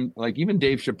what, I'm like, even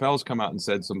Dave Chappelle's come out and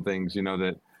said some things,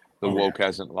 that the woke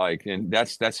hasn't liked. And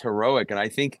that's heroic. And I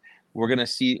think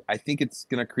I think it's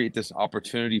going to create this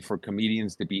opportunity for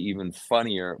comedians to be even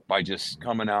funnier by just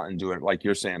coming out and doing it, like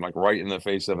you're saying, like right in the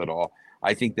face of it all.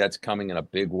 I think that's coming in a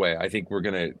big way. I think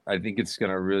it's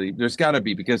going to really, there's got to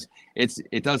be, because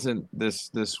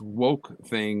this woke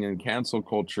thing and cancel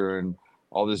culture and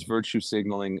all this virtue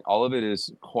signaling, all of it is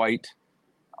quite,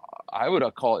 I would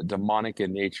call it demonic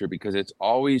in nature, because it's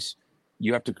always,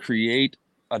 you have to create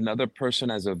another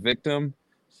person as a victim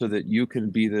so that you can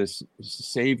be this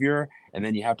savior, and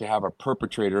then you have to have a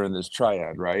perpetrator in this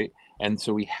triad, right? And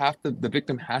so the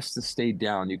victim has to stay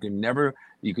down. You can never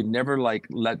like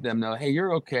let them know, hey,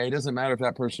 you're okay. It doesn't matter if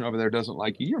that person over there doesn't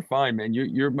like you. You're fine, man.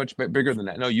 You're much bigger than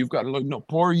that. No, you've got to look. No,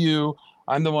 poor you.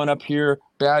 I'm the one up here.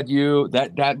 Bad you.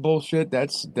 That bullshit.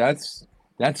 That's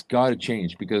got to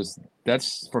change, because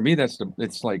for me.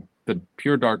 It's like the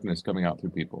pure darkness coming out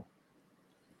through people.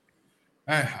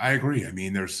 I agree. I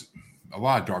mean, there's a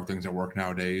lot of dark things at work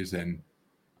nowadays, and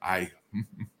I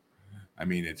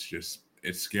mean, it's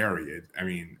scary.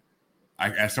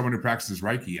 As someone who practices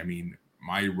Reiki, I mean,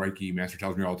 my Reiki master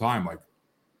tells me all the time, like,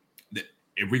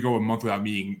 if we go a month without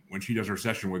meeting, when she does her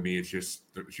session with me,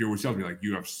 she always tells me, like,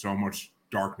 you have so much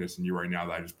darkness in you right now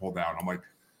that I just pulled out. I'm like,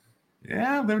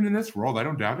 yeah, I'm living in this world. I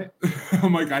don't doubt it.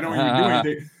 I'm like, I don't even do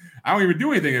anything. I don't even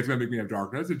do anything that's going to make me have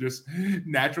darkness. It just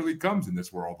naturally comes in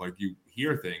this world. Like, you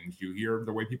hear things, you hear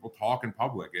the way people talk in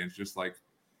public, and it's just like,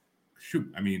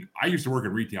 shoot. I mean, I used to work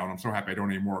in retail, and I'm so happy I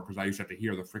don't anymore, because I used to have to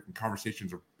hear the freaking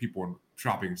conversations of people in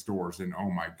shopping stores, and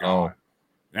oh my God.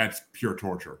 That's pure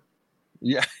torture.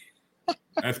 Yeah.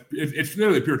 It's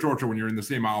literally pure torture when you're in the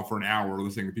same aisle for an hour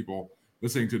listening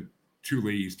to two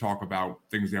ladies talk about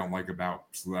things they don't like about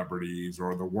celebrities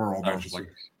or the world. That's just like,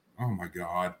 oh my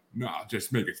God, no,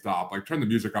 just make it stop. Like turn the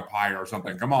music up higher or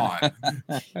something. Come on.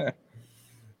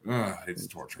 It's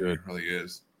torture. Good. It really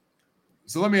is.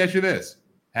 So let me ask you this.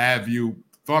 Have you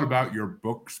thought about your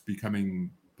books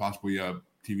becoming possibly a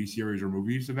TV series or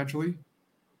movies eventually?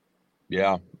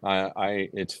 Yeah,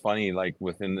 it's funny, like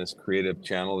within this creative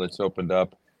channel that's opened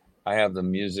up, I have the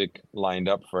music lined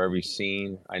up for every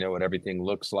scene. I know what everything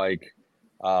looks like.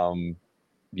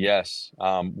 Yes.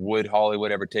 Would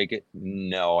Hollywood ever take it?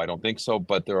 No, I don't think so.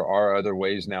 But there are other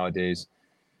ways nowadays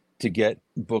to get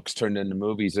books turned into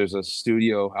movies. There's a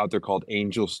studio out there called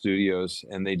Angel Studios,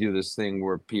 and they do this thing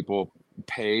where people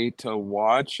pay to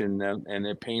watch, and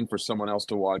they're paying for someone else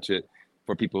to watch it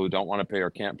for people who don't want to pay or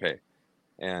can't pay.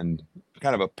 And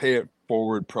kind of a pay it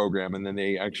forward program, and then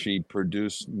they actually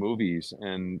produce movies,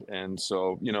 and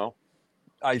so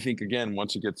I think again,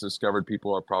 once it gets discovered,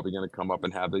 people are probably going to come up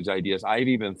and have these ideas. I've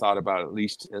even thought about at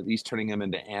least turning them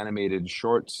into animated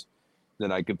shorts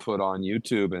that I could put on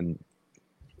YouTube and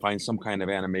find some kind of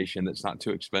animation that's not too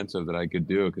expensive that I could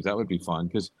do, because that would be fun.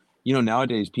 Because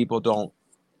nowadays people don't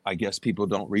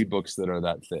read books that are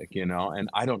that thick, and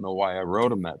I don't know why I wrote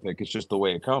them that thick. It's just the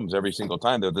way it comes every single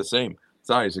time. They're the same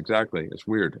size exactly. It's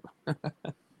weird.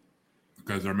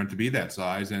 Because they're meant to be that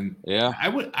size. And yeah, I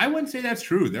wouldn't say that's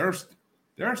true. There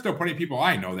are still plenty of people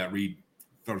I know that read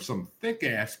some thick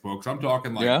ass books. I'm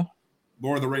talking like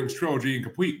Lord of the Rings trilogy and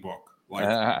complete book. Like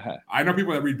I know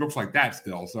people that read books like that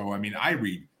still. So I mean, I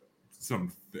read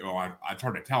some. It's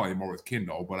hard to tell anymore with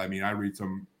Kindle, but I mean, I read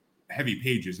some heavy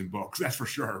pages in books. That's for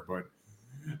sure. But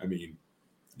I mean,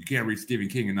 you can't read Stephen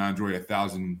King and not enjoy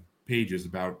 1,000 pages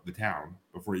about the town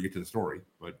before you get to the story.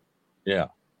 But yeah.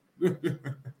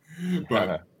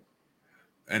 But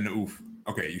and oof.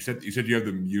 Okay, you said you have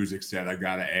the music set. I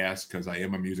gotta ask, because I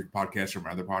am a music podcast from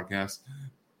my other podcast.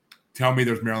 Tell me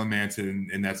there's Marilyn Manson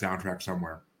in that soundtrack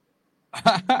somewhere.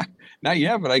 Not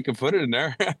yet, but I could put it in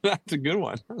there. That's a good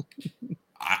one.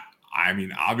 I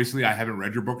mean, obviously, I haven't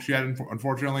read your books yet.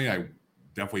 Unfortunately, I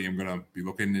definitely am gonna be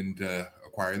looking into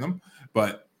acquiring them.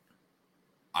 But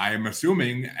I am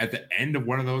assuming at the end of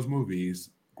one of those movies,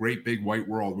 "Great Big White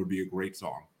World" would be a great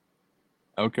song.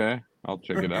 Okay, I'll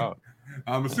check it out.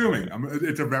 I'm assuming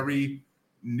it's a very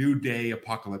New Day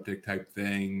apocalyptic type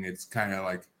thing. It's kind of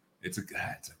like it's a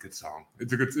good song.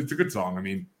 It's a good song. I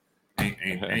mean,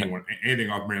 anything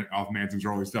off Manson's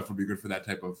early stuff would be good for that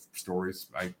type of stories,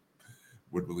 I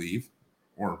would believe,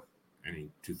 or any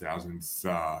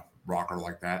 2000s rocker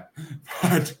like that.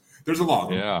 But there's a lot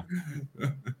of them. Yeah,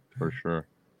 for sure.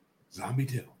 Zombie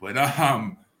too. But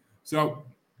so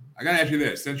I gotta ask you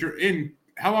this: since you're in,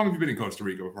 how long have you been in Costa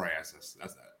Rica? Before I ask this,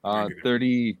 that's that.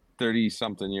 30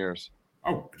 something years.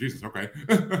 Oh, Jesus. Okay.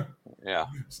 Yeah.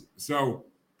 So,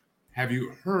 have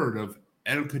you heard of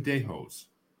El Cadejos?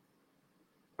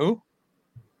 Who?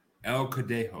 El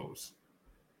Cadejos.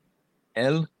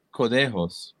 El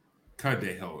Codejos.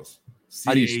 Cadejos.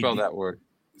 How do you spell that word?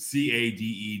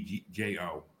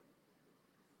 Cadejo.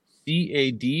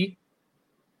 CAD?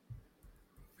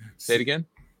 Say it again.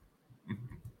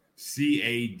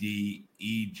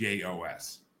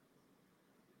 Cadejos.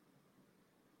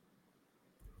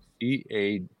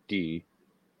 CADGEOS?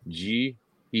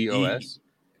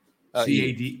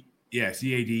 CAD. Yeah,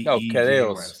 CADEJOS. Oh,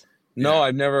 Cadejos. No,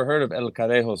 I've never heard of El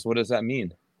Cadejos. What does that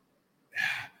mean?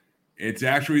 It's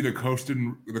actually the Costa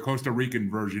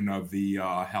Rican version of the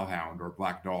hellhound or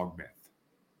black dog myth.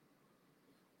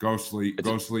 Ghostly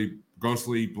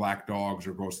black dogs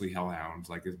or ghostly hellhounds,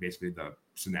 like is basically the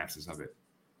synopsis of it.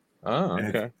 Oh,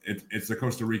 and okay. It's the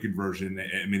Costa Rican version.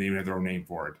 I mean, they even have their own name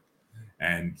for it.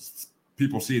 And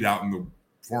people see it out in the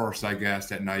forest, I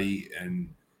guess, at night,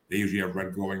 and they usually have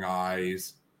red glowing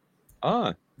eyes.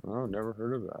 Oh, never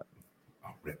heard of that.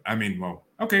 I mean, well,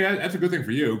 okay, that's a good thing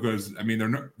for you, because I mean,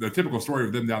 the typical story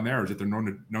of them down there is that they're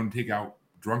known to take out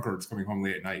drunkards coming home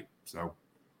late at night. So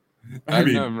I've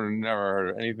never heard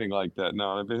of anything like that.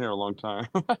 No, I've been here a long time.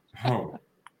 Oh,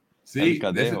 see,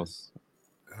 okay,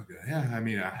 yeah. I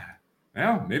mean,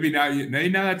 well, maybe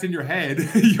now that's in your head.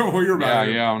 You're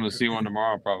right. Yeah. I'm gonna see one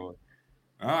tomorrow, probably.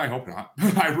 I hope not.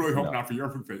 I really hope not for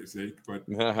your sake. But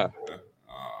I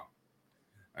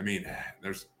mean,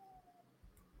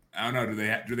 I don't know.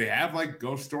 Do they have like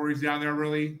ghost stories down there?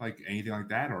 Really, like anything like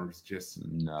that, or is it just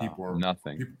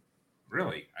nothing?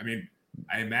 Really? I mean,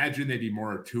 I imagine they'd be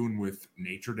more attuned with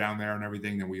nature down there and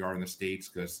everything than we are in the States,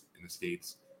 because in the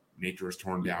States, nature is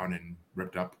torn down and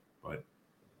ripped up. But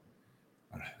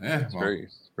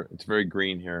it's very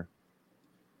green here.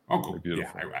 Oh, cool. They're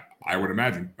Yeah, beautiful. I would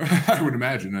imagine. I would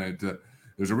imagine that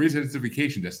there's a reason it's a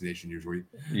vacation destination usually.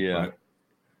 Yeah. But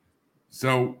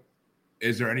so,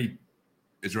 is there any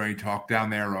talk down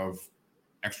there of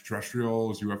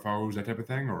extraterrestrials, UFOs, that type of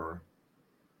thing, or?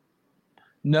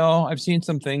 No, I've seen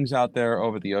some things out there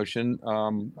over the ocean.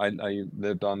 I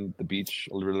lived on the beach,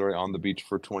 literally on the beach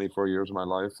for 24 years of my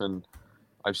life, and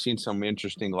I've seen some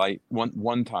interesting light.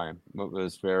 One time it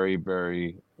was very,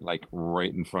 very like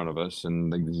right in front of us,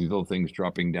 and like these little things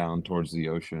dropping down towards the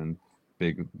ocean.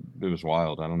 Big, it was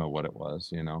wild. I don't know what it was,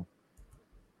 you know.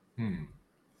 Hmm.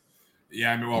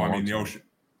 Yeah, A I long mean, time.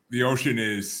 the ocean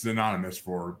is synonymous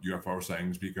for UFO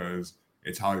sightings because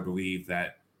it's highly believed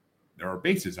that there are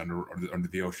bases under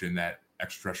the ocean that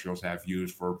extraterrestrials have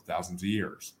used for thousands of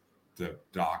years to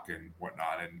dock and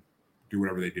whatnot and do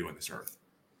whatever they do on this Earth.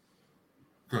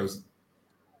 Because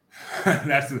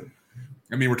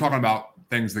I mean, we're talking about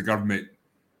things the government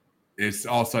is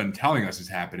all of a sudden telling us is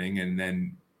happening, and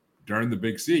then during the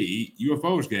Big C,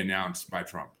 UFOs get announced by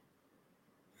Trump.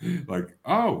 Like,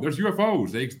 oh, there's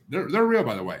UFOs. They're real,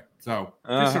 by the way. So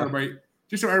Uh,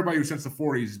 just so everybody who since the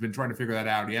 40s has been trying to figure that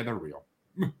out, yeah, they're real.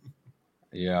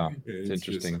 yeah, it's It's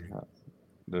just, I interesting. mean,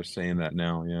 They're saying that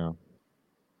now. Yeah,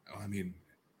 I mean,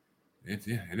 it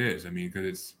is. I mean,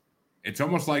 because it's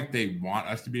almost like they want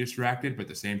us to be distracted, but at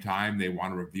the same time, they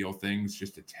want to reveal things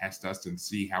just to test us and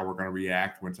see how we're going to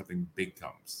react when something big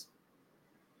comes.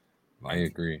 I Like,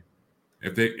 agree.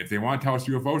 if they want to tell us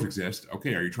UFOs exist,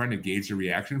 okay, are you trying to gauge the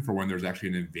reaction for when there's actually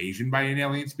an invasion by an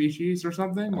alien species or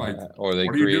something? Like, Or they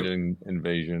what do you create do? an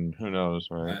invasion. Who knows,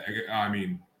 right? I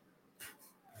mean,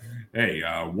 hey,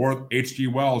 War H.G.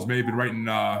 Wells may have been writing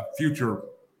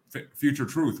future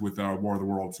truth with War of the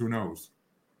Worlds. Who knows?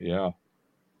 Yeah.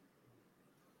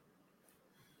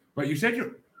 But you said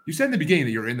in the beginning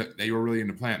that you were really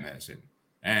into plant medicine,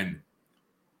 and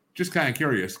just kind of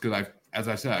curious because as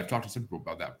I said, I've talked to some people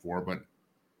about that before. But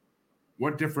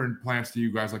what different plants do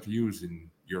you guys like to use in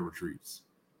your retreats?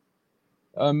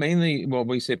 Mainly, well,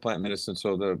 we say plant medicine,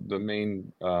 so the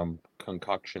main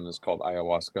concoction is called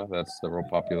ayahuasca. That's the real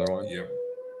popular one. Yep.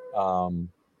 Um,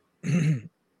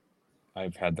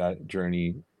 I've had that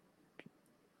journey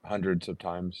hundreds of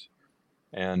times,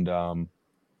 and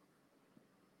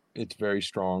it's very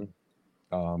strong,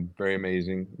 very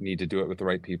amazing. Need to do it with the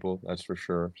right people, that's for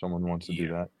sure. If someone wants to do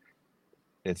Yeah. that,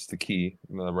 it's the key.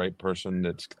 The right person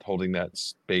that's holding that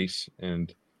space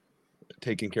and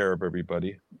taking care of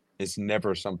everybody. It's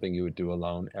never something you would do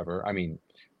alone ever. I mean,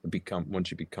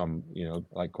 once you become,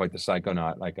 like quite the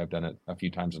psychonaut, like I've done it a few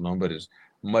times alone, but it's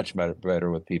much better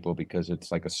with people because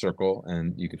it's like a circle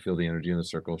and you can feel the energy in the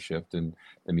circle shift and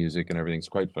the music and everything's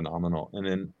quite phenomenal.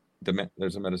 And then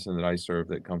there's a medicine that I serve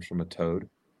that comes from a toad.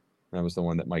 That was the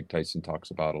one that Mike Tyson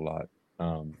talks about a lot.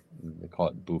 They call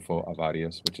it Bufo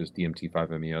avarius, which is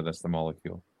DMT5-MeO. That's the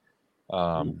molecule. Ooh.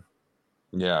 Um,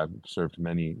 yeah, I've served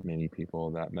many, many people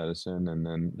that medicine. And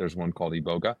then there's one called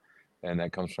Iboga, and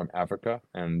that comes from Africa.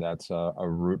 And that's a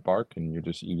root bark, and you're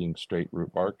just eating straight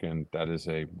root bark. And that is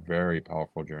a very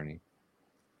powerful journey.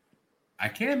 I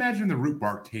can't imagine the root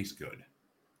bark tastes good.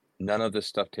 None of this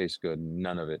stuff tastes good.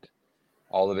 None of it.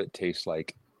 All of it tastes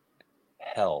like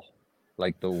hell,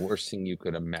 like the worst thing you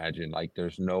could imagine. Like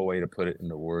there's no way to put it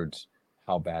into words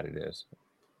how bad it is.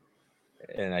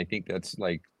 And I think that's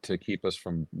like to keep us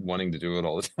from wanting to do it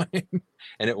all the time.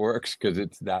 And it works because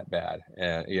it's that bad.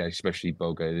 Yeah, especially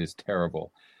boga. It is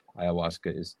terrible.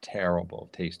 Ayahuasca is terrible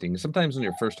tasting. Sometimes when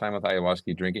your first time with ayahuasca,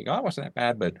 you're drinking, oh, it wasn't that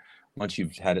bad. But once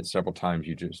you've had it several times,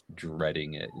 you're just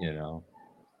dreading it,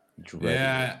 dreading it.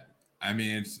 Yeah, I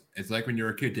mean it's like when you're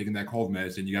a kid taking that cold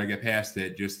medicine. You gotta get past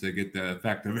it just to get the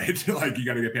effect of it. Like you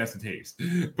gotta get past the taste.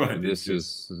 But it's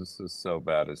just This is so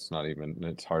bad. It's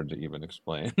hard to even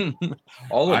explain.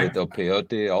 All of it I though,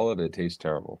 peyote, all of it tastes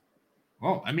terrible.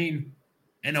 well, I mean,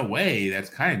 in a way, that's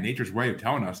kind of nature's way of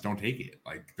telling us don't take it.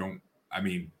 Like don't. I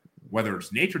mean, whether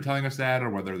it's nature telling us that or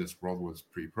whether this world was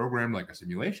pre-programmed like a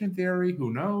simulation theory,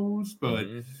 who knows? But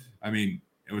Hmm. I mean,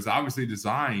 it was obviously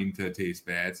designed to taste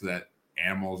bad so that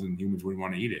animals and humans wouldn't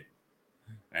want to eat it.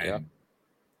 Yeah. And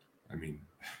I mean,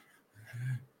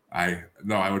 I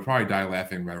would probably die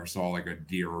laughing if I ever saw like a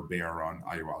deer or bear on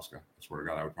ayahuasca. I swear to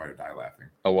God, I would probably die laughing.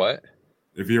 A what?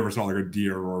 If you ever saw like a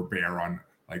deer or a bear on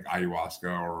like ayahuasca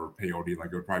or peyote,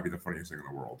 like it would probably be the funniest thing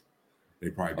in the world.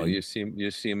 They'd Oh, probably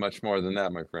you see much more than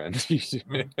that, my friend. You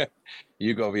be.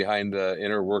 you go behind the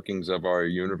inner workings of our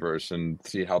universe and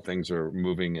see how things are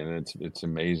moving, and it's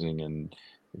amazing. And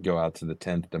go out to the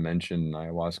 10th dimension,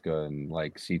 ayahuasca, and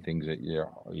like see things that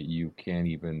you can't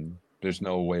even. There's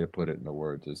no way to put it into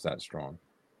words. It's that strong.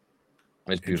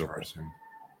 It's beautiful. Interesting.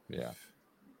 Yeah.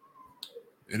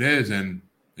 It is, and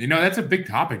That's a big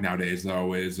topic nowadays,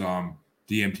 though, is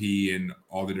DMT and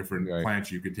all the different Right.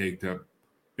 plants you could take to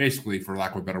basically, for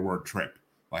lack of a better word, trip,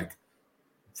 like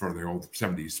for the old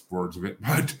 70s words of it.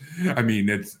 But I mean,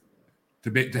 it's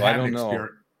to Well, I have an don't know.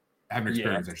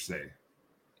 experience, Yeah. I should say.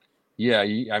 Yeah,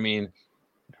 I mean,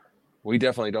 we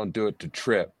definitely don't do it to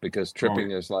trip, because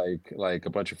tripping is like a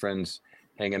bunch of friends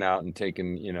hanging out and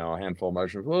taking, a handful of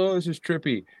mushrooms. Well, this is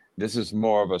trippy. This is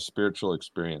more of a spiritual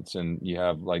experience, and you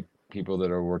have like people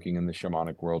that are working in the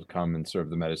shamanic world come and serve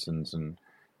the medicines, and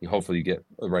hopefully you get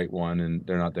the right one, and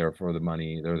they're not there for the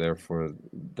money. They're there for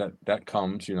that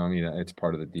comes, I mean, it's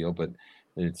part of the deal, but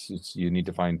it's you need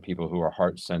to find people who are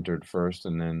heart-centered first,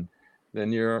 and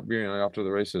then you're off to the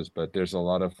races. But there's a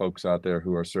lot of folks out there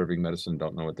who are serving medicine,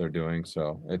 don't know what they're doing,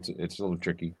 so it's a little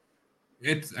tricky.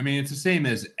 It's the same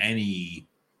as any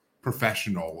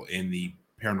professional in the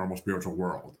paranormal spiritual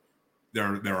world. There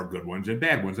are good ones and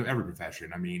bad ones of every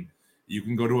profession. I mean, you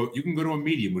can go to a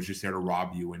medium who's just there to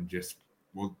rob you and just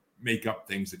will make up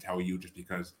things to tell you just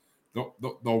because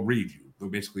they'll read you. They'll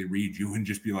basically read you and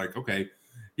just be like, okay,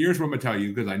 here's what I'm gonna tell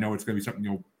you because I know it's gonna be something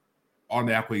you'll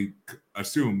automatically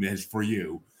assume is for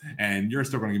you, and you're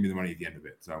still gonna give me the money at the end of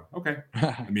it. So okay,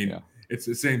 I mean, Yeah. it's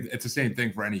the same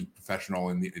thing for any professional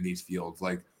in these fields.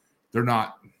 Like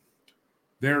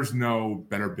there's no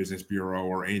Better Business Bureau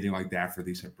or anything like that for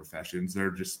these professions.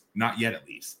 They're just not yet, at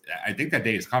least. I think that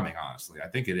day is coming, honestly. I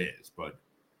think it is, but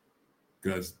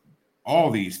because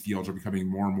all these fields are becoming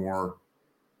more and more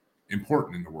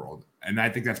important in the world. And I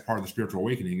think that's part of the spiritual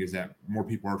awakening is that more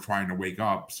people are trying to wake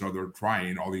up. So they're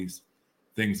trying all these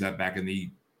things that back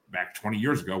 20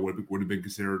 years ago would have been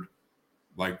considered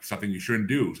like something you shouldn't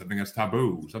do, something that's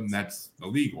taboo, something that's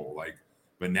illegal.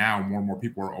 But now more and more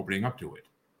people are opening up to it.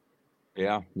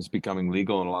 Yeah, it's becoming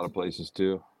legal in a lot of places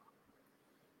too.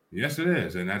 Yes, it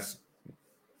is. And that's,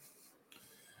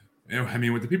 I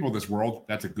mean, with the people of this world,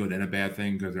 that's a good and a bad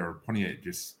thing because there are plenty of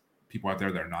just people out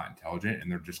there that are not intelligent and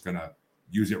they're just going to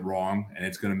use it wrong. And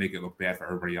it's going to make it look bad for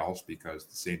everybody else because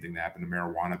the same thing that happened to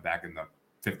marijuana back in the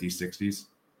 50s, 60s.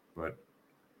 But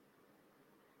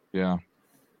yeah,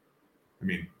 I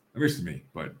mean, at least to me.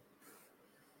 But,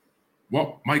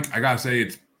 well, Mike, I got to say,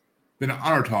 it's been an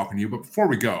honor talking to you. But before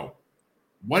we go,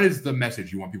 what is the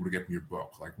message you want people to get from your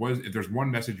book? Like, if there's one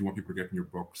message you want people to get from your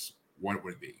books, what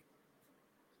would it be?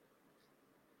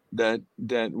 That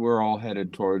we're all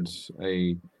headed towards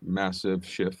a massive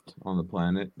shift on the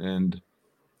planet, and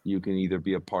you can either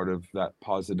be a part of that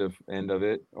positive end of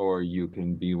it, or you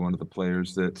can be one of the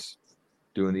players that's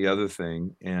doing the other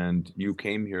thing. And you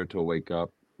came here to wake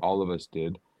up. All of us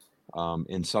did,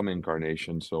 in some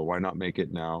incarnation. So why not make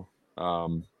it now?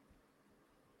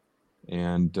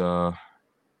 And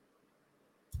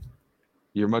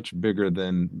you're much bigger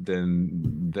than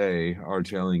they are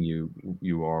telling you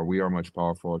are. We are much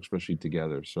powerful, especially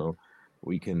together. So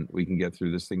we can get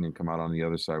through this thing and come out on the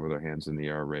other side with our hands in the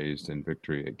air raised in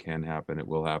victory. It can happen. It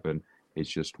will happen. It's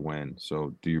just when.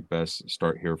 So do your best.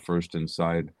 Start here first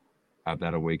inside. Have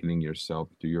that awakening yourself.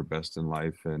 Do your best in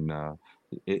life. And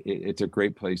it's a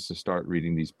great place to start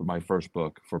reading my first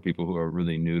book for people who are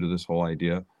really new to this whole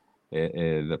idea.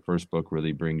 The first book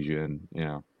really brings you in.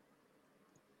 Yeah.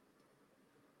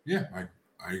 Yeah,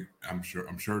 I'm sure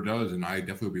it does, and I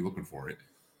definitely will be looking for it.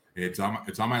 It's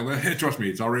on my list. Trust me,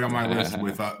 it's already on my list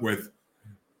with a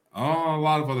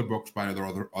lot of other books by other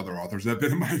authors that have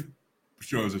been in my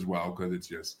shows as well, because it's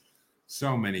just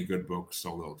so many good books,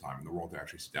 so little time in the world to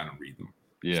actually sit down and read them.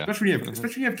 Yeah, especially when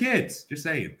you have kids. Just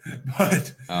saying,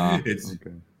 but it's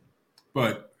okay.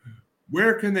 But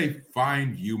where can they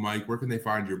find you, Mike? Where can they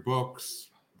find your books?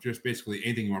 Just basically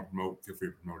anything you want to promote, feel free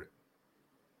to promote it.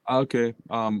 Okay.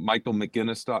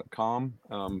 MichaelMcGinnis.com.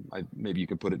 Maybe you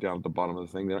could put it down at the bottom of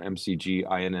the thing there.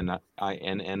 McGinnis,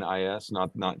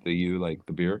 not the U like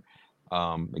the beer.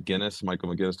 McGinnis,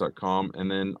 MichaelMcGinnis.com.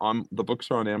 And then the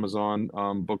books are on Amazon.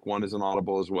 Book 1 is an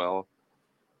Audible as well.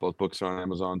 Both books are on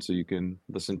Amazon, so you can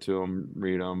listen to them,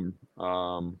 read them.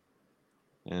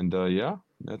 Yeah,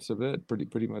 that's a bit.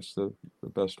 Pretty much the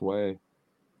best way.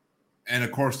 And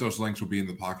of course, those links will be in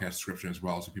the podcast description as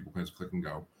well, so people can just click and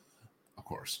go. Of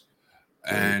course.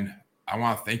 Great. And I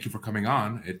want to thank you for coming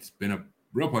on. It's been a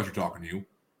real pleasure talking to you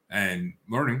and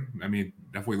learning. I mean,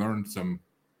 definitely learned some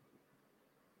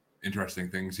interesting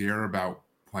things here about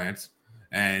plants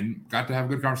and got to have a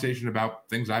good conversation about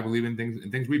things I believe in,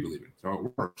 things we believe in. So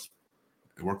it works.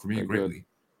 It worked for me greatly. Good.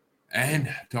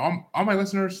 And to all my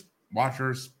listeners,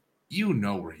 watchers, you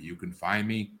know where you can find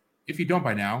me. If you don't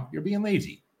by now, you're being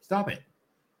lazy. Stop it.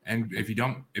 And if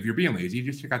you're being lazy,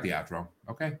 just check out the outro.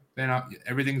 Okay? Then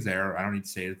everything's there. I don't need to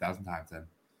say it 1,000 times then.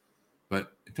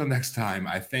 But until next time,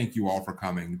 I thank you all for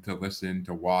coming to listen,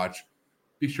 to watch.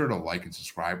 Be sure to like and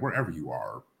subscribe wherever you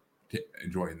are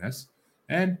enjoying this.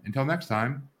 And until next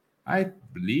time, I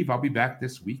believe I'll be back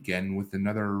this weekend with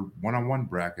another one-on-one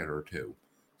bracket or two.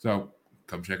 So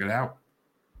come check it out.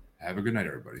 Have a good night,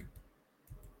 everybody.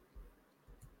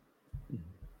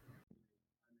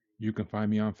 You can find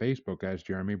me on Facebook as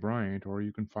Jeremy Bryant, or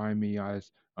you can find me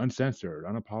as Uncensored,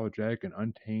 Unapologetic, and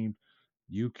Untamed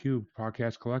UQ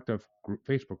Podcast Collective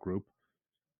Facebook group.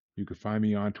 You can find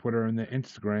me on Twitter and the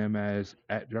Instagram as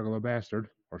 @JugglerBastard,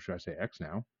 or should I say X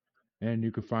now. And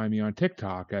you can find me on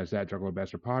TikTok as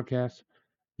 @JugglerBastard Podcast.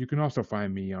 You can also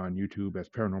find me on YouTube as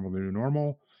Paranormal the New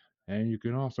Normal. And you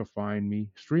can also find me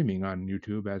streaming on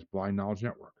YouTube as Blind Knowledge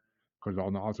Network, because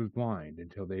all knowledge is blind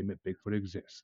until they admit Bigfoot exists.